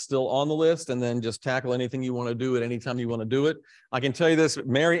see what's still on the list and then just tackle anything you want to do at any time you want to do it. I can tell you this,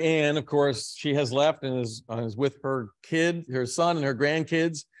 Mary Ann, of course, she has left and is with her son and her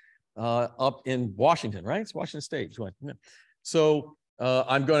grandkids up in Washington, right? It's Washington State. So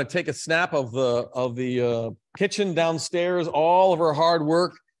I'm going to take a snap of the kitchen downstairs, all of her hard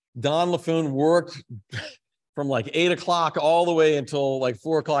work. Don LaFoon worked from like 8 o'clock all the way until like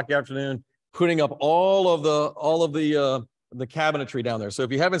 4 o'clock the afternoon, putting up all of the cabinetry down there. So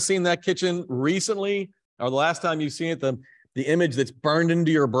if you haven't seen that kitchen recently, or the last time you've seen it, the image that's burned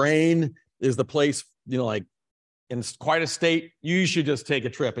into your brain is the place, like in quite a state. You should just take a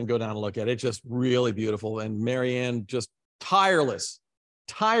trip and go down and look at it. It's just really beautiful. And Mary Ann just tireless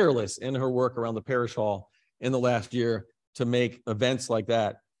in her work around the parish hall in the last year to make events like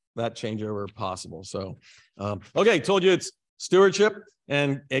that changeover possible. So, okay, told you it's stewardship,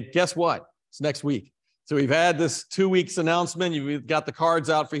 and guess what? It's next week. So we've had this 2 weeks announcement. We've got the cards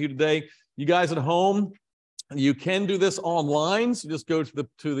out for you today. You guys at home, you can do this online. So just go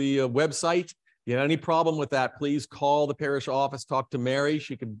to the website. If you have any problem with that, please call the parish office, talk to Mary.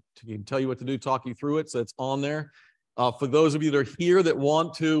 She can tell you what to do, talk you through it. So it's on there. For those of you that are here that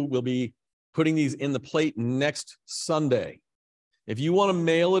want to, we'll be putting these in the plate next Sunday. If you want to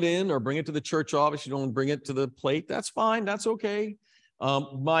mail it in or bring it to the church office, you don't bring it to the plate, that's fine. That's okay.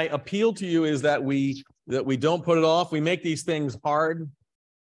 My appeal to you is that we don't put it off. We make these things hard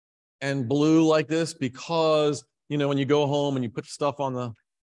and blue like this because, when you go home and you put stuff on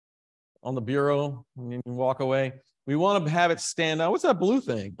the bureau and you walk away, we want to have it stand out. What's that blue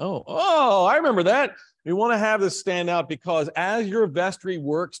thing? Oh, I remember that. We want to have this stand out because as your vestry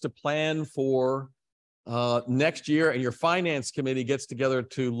works to plan for next year and your finance committee gets together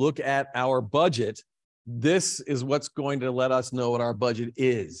to look at our budget, this is what's going to let us know what our budget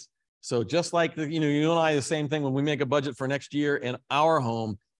is. So just like, you and I, the same thing, when we make a budget for next year in our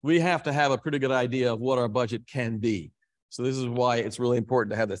home, we have to have a pretty good idea of what our budget can be. So this is why it's really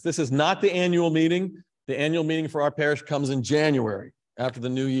important to have this. This is not the annual meeting. The annual meeting for our parish comes in January after the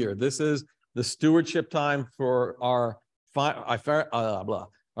new year. This is the stewardship time for our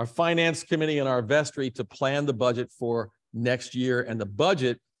finance committee and our vestry to plan the budget for next year, and the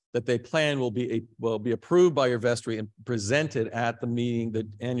budget that they plan will be approved by your vestry and presented at the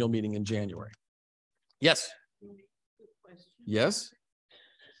annual meeting in January. Yes. Yes.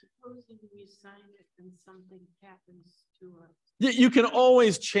 Supposing we sign it and something happens to us. You can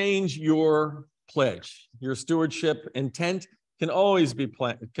always change your pledge. Your stewardship intent can always be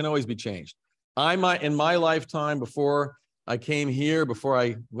changed. In my lifetime, before I came here,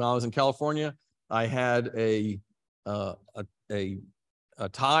 when I was in California, I had a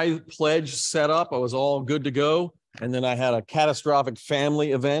tithe pledge set up. I was all good to go. And then I had a catastrophic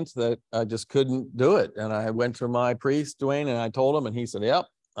family event that I just couldn't do it. And I went to my priest, Dwayne, and I told him, and he said, yep,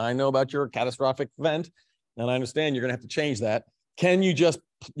 I know about your catastrophic event, and I understand you're going to have to change that. Can you just,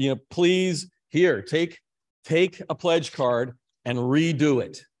 please here, take a pledge card and redo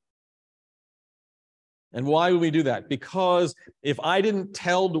it? And why would we do that? Because if I didn't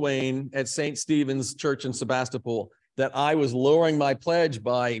tell Dwayne at St. Stephen's Church in Sebastopol that I was lowering my pledge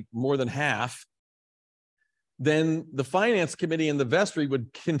by more than half, then the finance committee and the vestry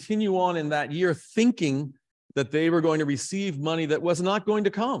would continue on in that year thinking that they were going to receive money that was not going to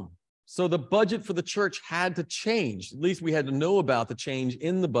come. So the budget for the church had to change. At least we had to know about the change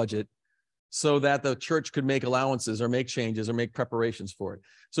in the budget so that the church could make allowances or make changes or make preparations for it.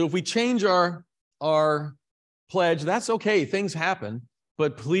 So if we change our pledge, that's okay. Things happen,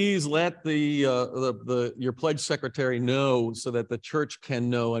 but please let your pledge secretary know so that the church can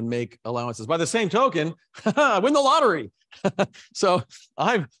know and make allowances. By the same token, I win the lottery. So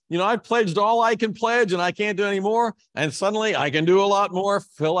I've pledged all I can pledge and I can't do any more. And suddenly I can do a lot more.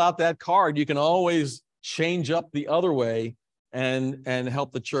 Fill out that card. You can always change up the other way and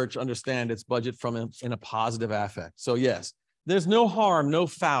help the church understand its budget in a positive affect. So yes, there's no harm, no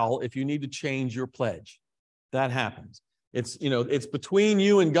foul if you need to change your pledge. That happens. It's between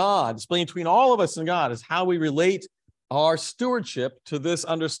you and God. It's between all of us and God is how we relate our stewardship to this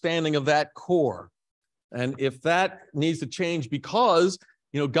understanding of that core. And if that needs to change because,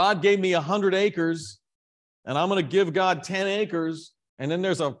 God gave me 100 acres and I'm going to give God 10 acres and then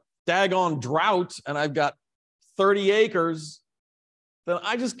there's a daggone drought and I've got 30 acres, then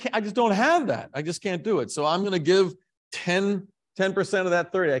I just don't have that. I just can't do it. So I'm going to give 10% of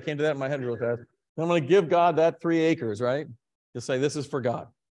that 30. I can't do that in my head real fast. I'm going to give God that 3 acres, right? Just say, this is for God.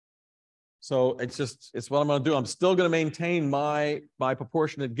 So it's what I'm going to do. I'm still going to maintain my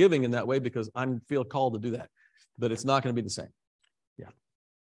proportionate giving in that way because I feel called to do that, but it's not going to be the same. Yeah.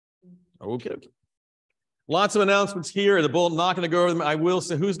 Okay. Lots of announcements here at the bulletin. Not going to go over them. I will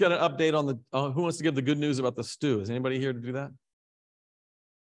say, who's got an update on the, who wants to give the good news about the stew? Is anybody here to do that?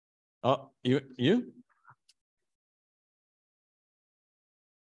 Oh, you?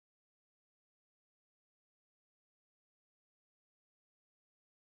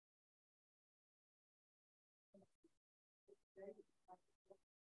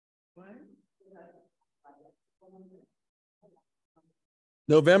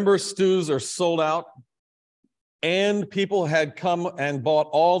 November stews are sold out, and people had come and bought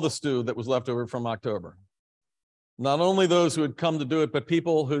all the stew that was left over from October. Not only those who had come to do it, but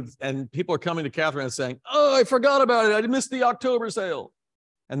people are coming to Catherine and saying, "Oh, I forgot about it. I missed the October sale."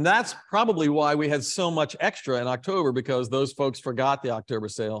 And that's probably why we had so much extra in October, because those folks forgot the October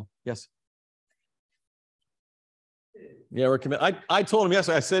sale. Yes. Yeah, we're committed. I told him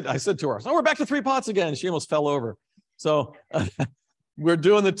yesterday, I said to her, "Oh, we're back to 3 pots again." She almost fell over. So we're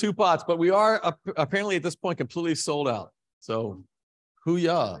doing the 2 pots, but we are apparently at this point completely sold out. So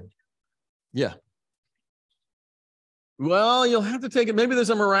hoo-yah. Yeah. Well, you'll have to take it. Maybe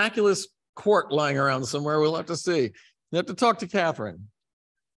there's a miraculous quart lying around somewhere. We'll have to see. You have to talk to Catherine.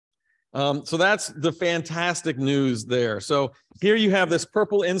 So that's the fantastic news there. So here you have this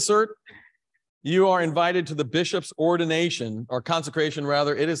purple insert. You are invited to the bishop's ordination, or consecration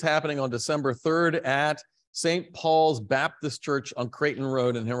rather. It is happening on December 3rd at St. Paul's Baptist Church on Creighton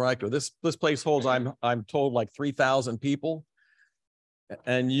Road in Henrico. This place holds, I'm told, like 3,000 people.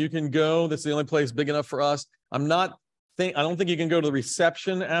 And you can go. That's the only place big enough for us. I don't think you can go to the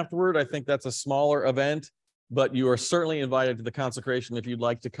reception afterward. I think that's a smaller event, but you are certainly invited to the consecration if you'd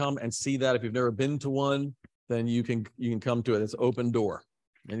like to come and see that. If you've never been to one, then you can come to it. It's open door.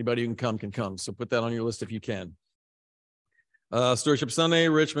 Anybody who can come. So put that on your list if you can. Stewardship Sunday,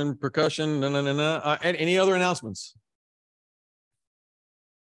 Richmond percussion. Any other announcements?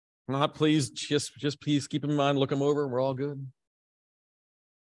 Not, please, just please keep in mind, look them over. We're all good.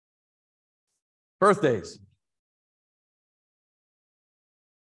 Birthdays.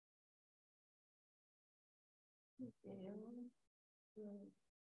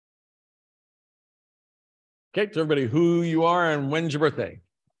 Okay, to everybody, who you are and when's your birthday?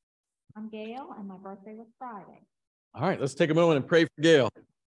 I'm Gail, and my birthday was Friday. All right, let's take a moment and pray for Gail.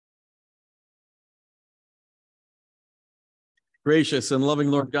 Gracious and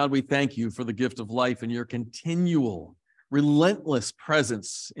loving Lord God, we thank you for the gift of life and your continual, relentless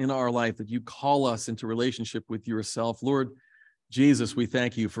presence in our life, that you call us into relationship with yourself. Lord Jesus, we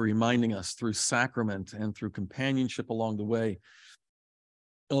thank you for reminding us through sacrament and through companionship along the way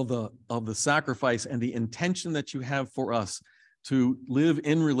of the sacrifice and the intention that you have for us to live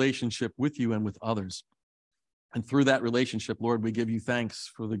in relationship with you and with others. And through that relationship, Lord, we give you thanks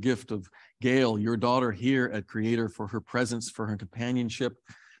for the gift of Gail, your daughter here at Creator, for her presence, for her companionship,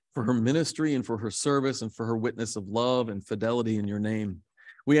 for her ministry, and for her service, and for her witness of love and fidelity in your name.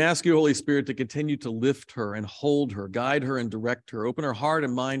 We ask you, Holy Spirit, to continue to lift her and hold her, guide her and direct her, open her heart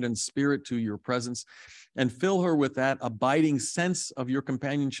and mind and spirit to your presence, and fill her with that abiding sense of your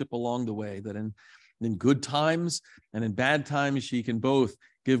companionship along the way, that in good times and in bad times, she can both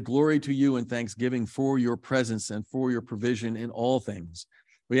give glory to you and thanksgiving for your presence and for your provision in all things.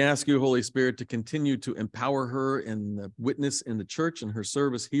 We ask you, Holy Spirit, to continue to empower her in the witness in the church and her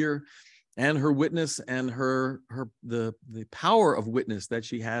service here, and her witness and the power of witness that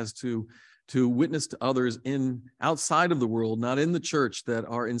she has to witness to others outside of the world, not in the church, that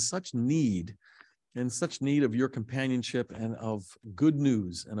are in such need of your companionship and of good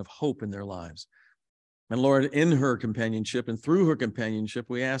news and of hope in their lives. And Lord, in her companionship and through her companionship,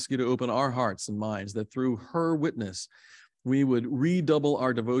 we ask you to open our hearts and minds, that through her witness, we would redouble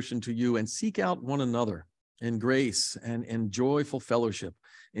our devotion to you and seek out one another in grace and in joyful fellowship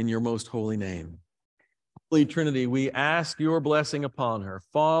in your most holy name. Holy Trinity, we ask your blessing upon her,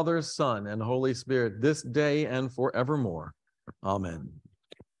 Father, Son, and Holy Spirit, this day and forevermore. Amen.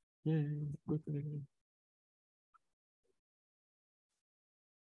 Yay.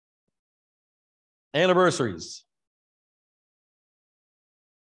 Anniversaries.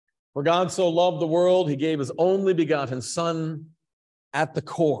 For God so loved the world, he gave his only begotten Son at the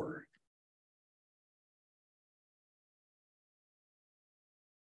core.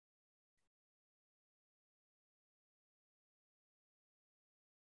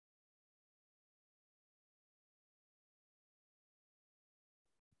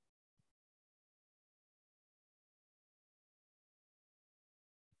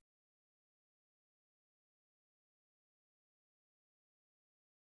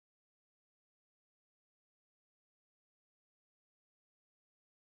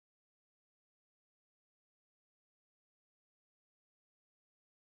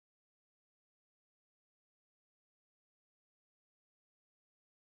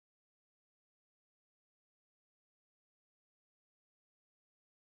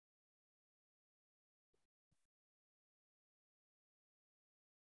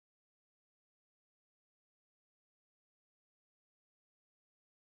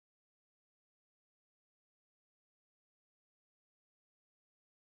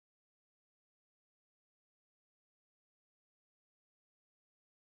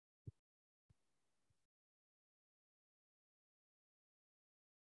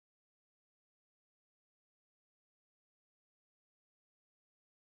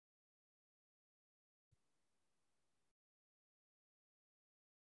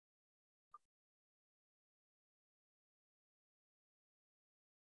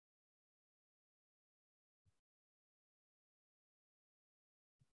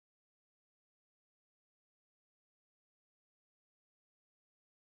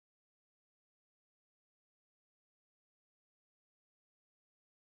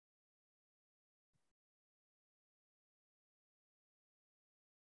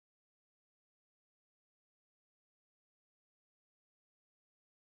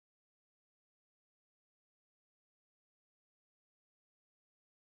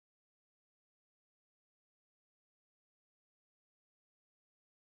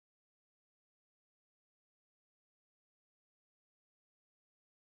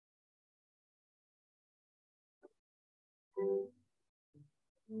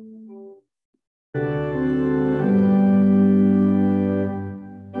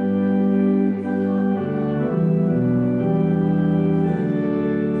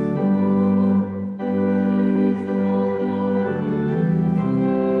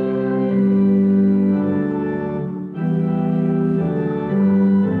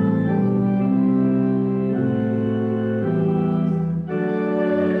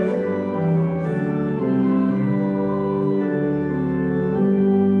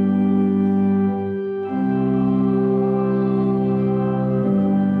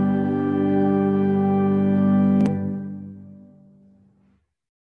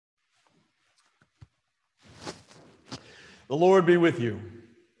 The Lord be with you.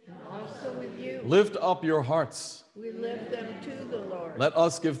 And also with you. Lift up your hearts. We lift them to the Lord. Let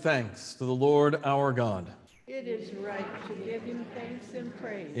us give thanks to the Lord our God. It is right to give him thanks and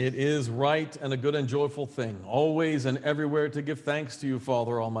praise. It is right and a good and joyful thing, always and everywhere to give thanks to you,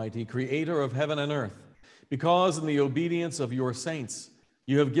 Father Almighty, creator of heaven and earth, because in the obedience of your saints,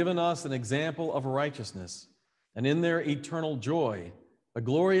 you have given us an example of righteousness, and in their eternal joy, a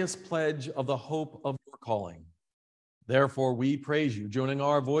glorious pledge of the hope of your calling. Therefore, we praise you, joining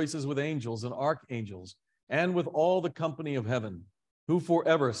our voices with angels and archangels, and with all the company of heaven, who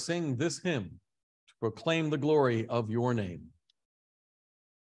forever sing this hymn to proclaim the glory of your name.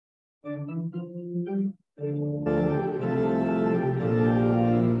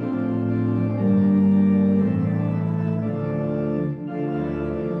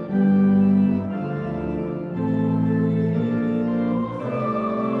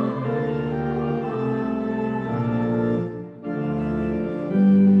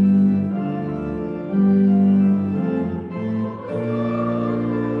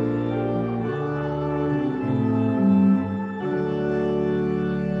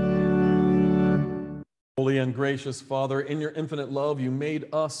 Holy and gracious Father, in your infinite love, you made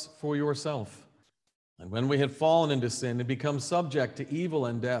us for yourself. And when we had fallen into sin and become subject to evil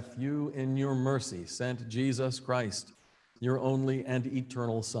and death, you, in your mercy, sent Jesus Christ, your only and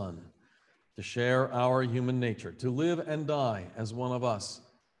eternal Son, to share our human nature, to live and die as one of us,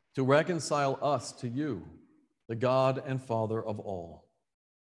 to reconcile us to you, the God and Father of all.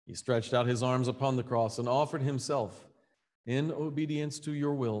 He stretched out his arms upon the cross and offered himself, in obedience to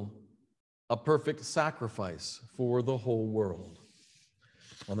your will, a perfect sacrifice for the whole world.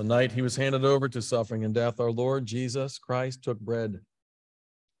 On the night he was handed over to suffering and death, our Lord Jesus Christ took bread.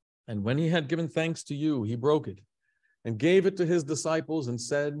 And when he had given thanks to you, he broke it and gave it to his disciples and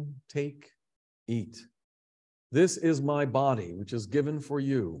said, "Take, eat. This is my body, which is given for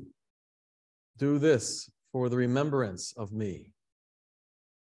you. Do this for the remembrance of me."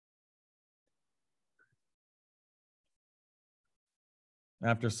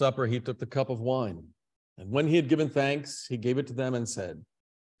 After supper, he took the cup of wine, and when he had given thanks, he gave it to them and said,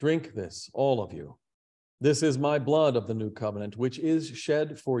 "Drink this, all of you. This is my blood of the new covenant, which is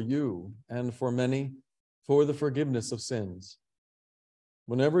shed for you and for many for the forgiveness of sins.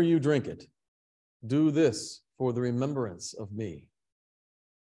 Whenever you drink it, do this for the remembrance of me."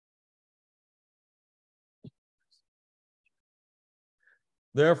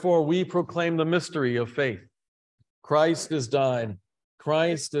 Therefore, we proclaim the mystery of faith. Christ is died.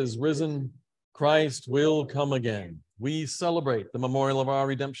 Christ is risen. Christ will come again. We celebrate the memorial of our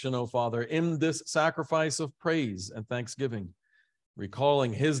redemption, O Father, in this sacrifice of praise and thanksgiving.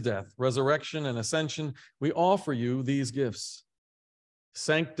 Recalling his death, resurrection, and ascension, we offer you these gifts.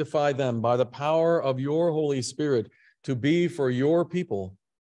 Sanctify them by the power of your Holy Spirit to be for your people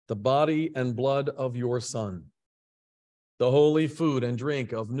the body and blood of your Son, the holy food and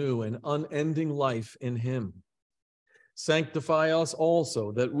drink of new and unending life in him. Sanctify us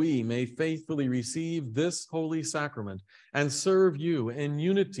also, that we may faithfully receive this holy sacrament and serve you in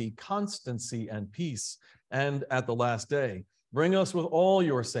unity, constancy, and peace. And at the last day, bring us with all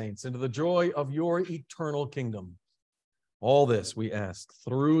your saints into the joy of your eternal kingdom. All this we ask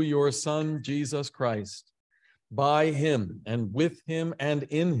through your Son, Jesus Christ, by him and with him and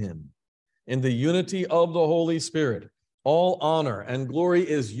in him, in the unity of the Holy Spirit. All honor and glory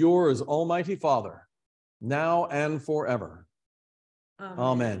is yours, Almighty Father, now and forever.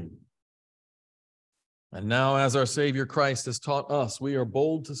 Amen. And now, as our Savior Christ has taught us, we are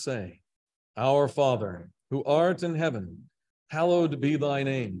bold to say, "Our Father, who art in heaven, hallowed be thy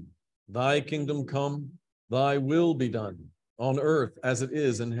name. Thy kingdom come, thy will be done, on earth as it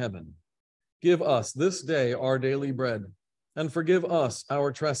is in heaven. Give us this day our daily bread, and forgive us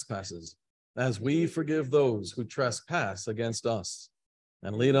our trespasses, as we forgive those who trespass against us.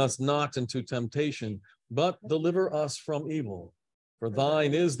 And lead us not into temptation, but deliver us from evil. For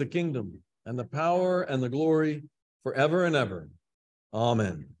thine is the kingdom, and the power, and the glory, forever and ever.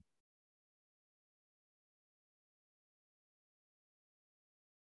 Amen.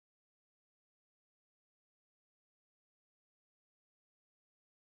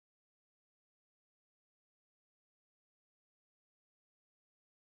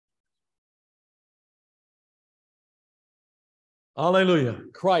 Alleluia.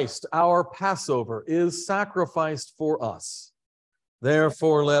 Christ, our Passover, is sacrificed for us.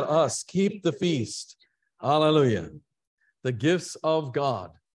 Therefore, let us keep the feast. Alleluia. The gifts of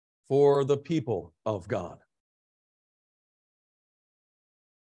God for the people of God.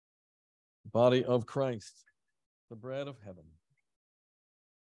 Body of Christ, the bread of heaven.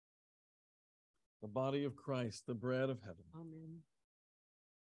 The body of Christ, the bread of heaven. Amen.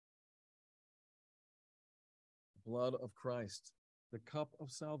 Blood of Christ, the cup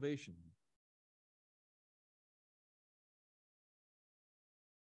of salvation.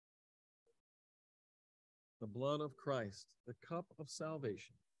 The blood of Christ, the cup of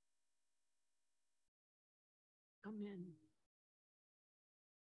salvation. Amen.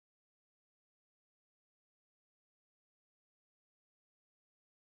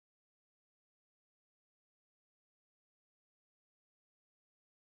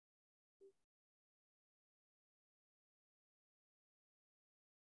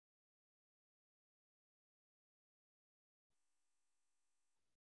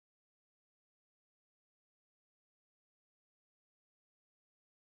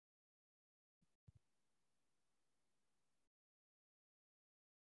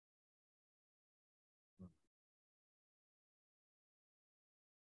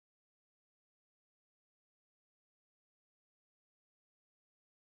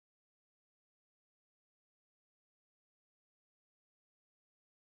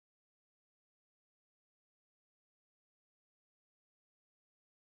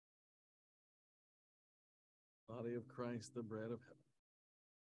 Body of Christ, the bread of heaven.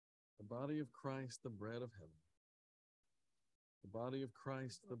 The body of Christ, the bread of heaven. The body of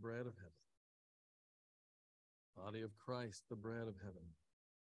Christ, the bread of heaven. Body of Christ, the bread of heaven.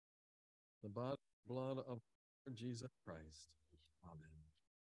 The body, blood of Jesus Christ. Amen.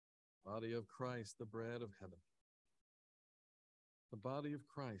 Body of Christ, the bread of heaven. The body of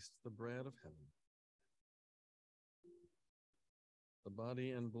Christ, the bread of heaven. The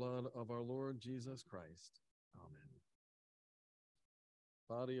body and blood of our Lord Jesus Christ. Amen.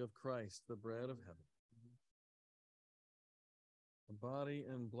 Body of Christ, the bread of heaven. The body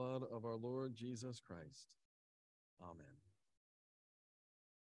and blood of our Lord Jesus Christ. Amen.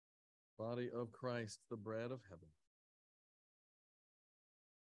 Body of Christ, the bread of heaven.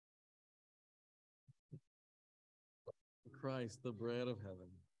 Christ, the bread of heaven.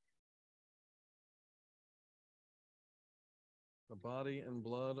 The body and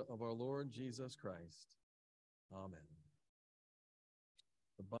blood of our Lord Jesus Christ. Amen.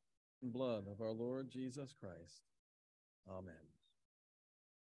 The body and blood of our Lord Jesus Christ. Amen.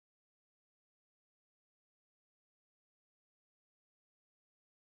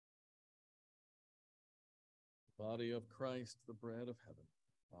 Body of Christ, the bread of heaven.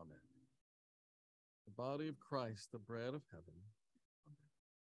 Amen. The body of Christ, the bread of heaven. Amen.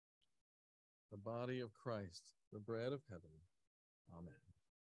 The body of Christ, the bread of heaven. Amen.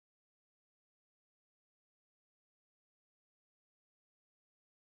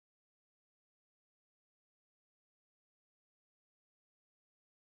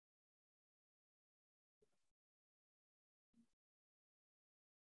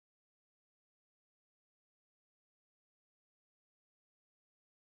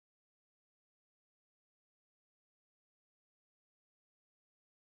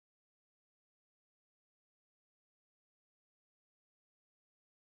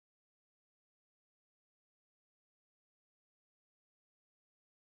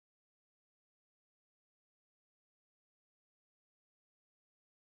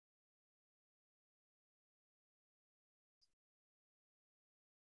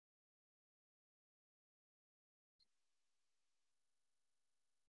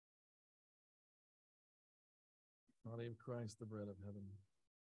 Body of Christ, the bread of heaven.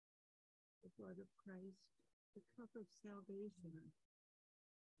 The blood of Christ, the cup of salvation.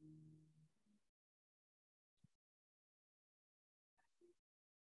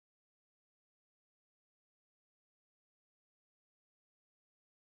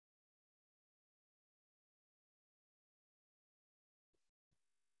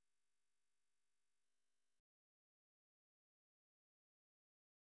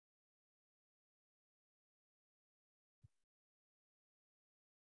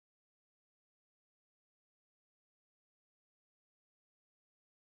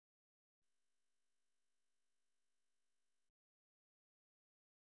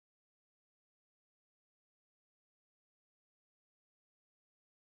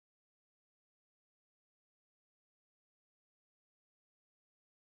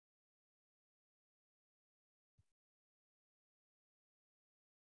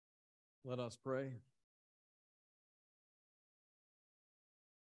 Let us pray.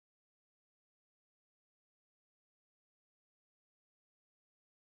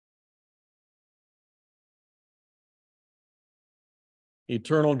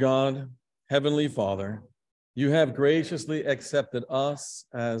 Eternal God, Heavenly Father, you have graciously accepted us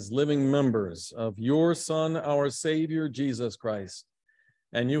as living members of your Son, our Savior, Jesus Christ,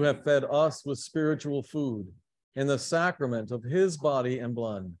 and you have fed us with spiritual food in the sacrament of his body and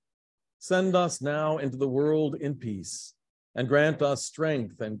blood. Send us now into the world in peace, and grant us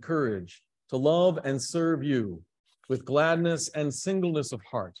strength and courage to love and serve you with gladness and singleness of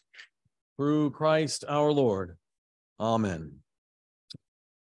heart. Through Christ our Lord. Amen.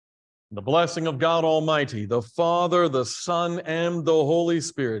 The blessing of God Almighty, the Father, the Son, and the Holy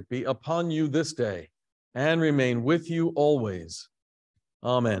Spirit be upon you this day and remain with you always.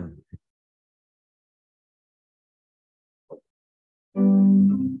 Amen.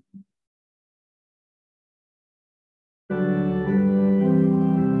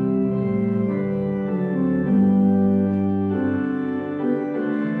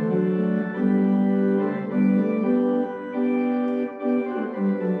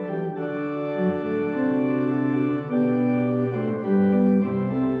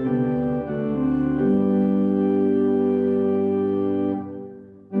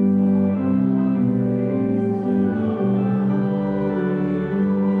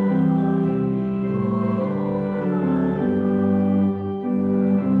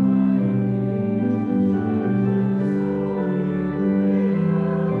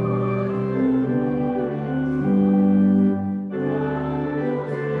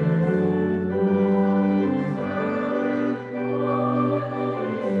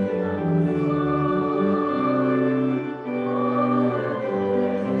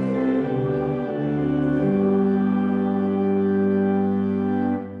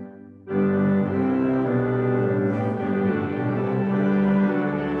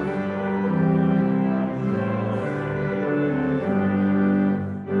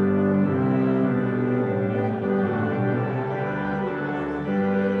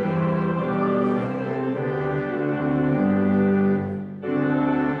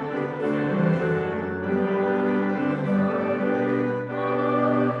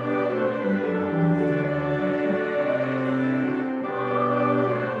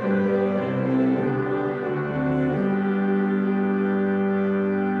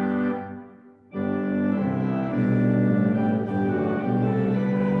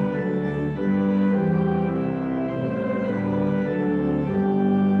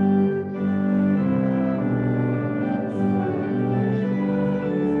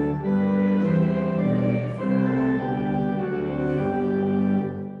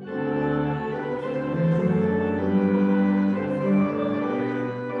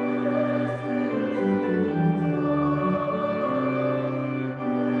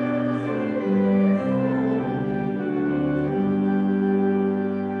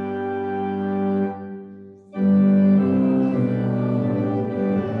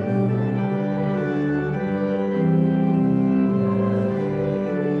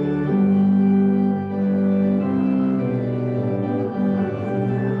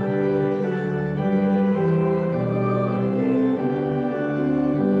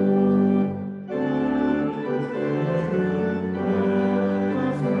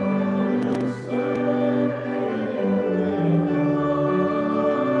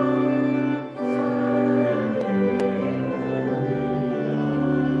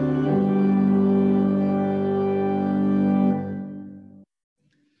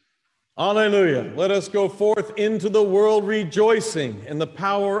 Alleluia. Let us go forth into the world rejoicing in the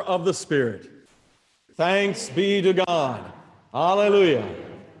power of the Spirit. Thanks be to God. Alleluia.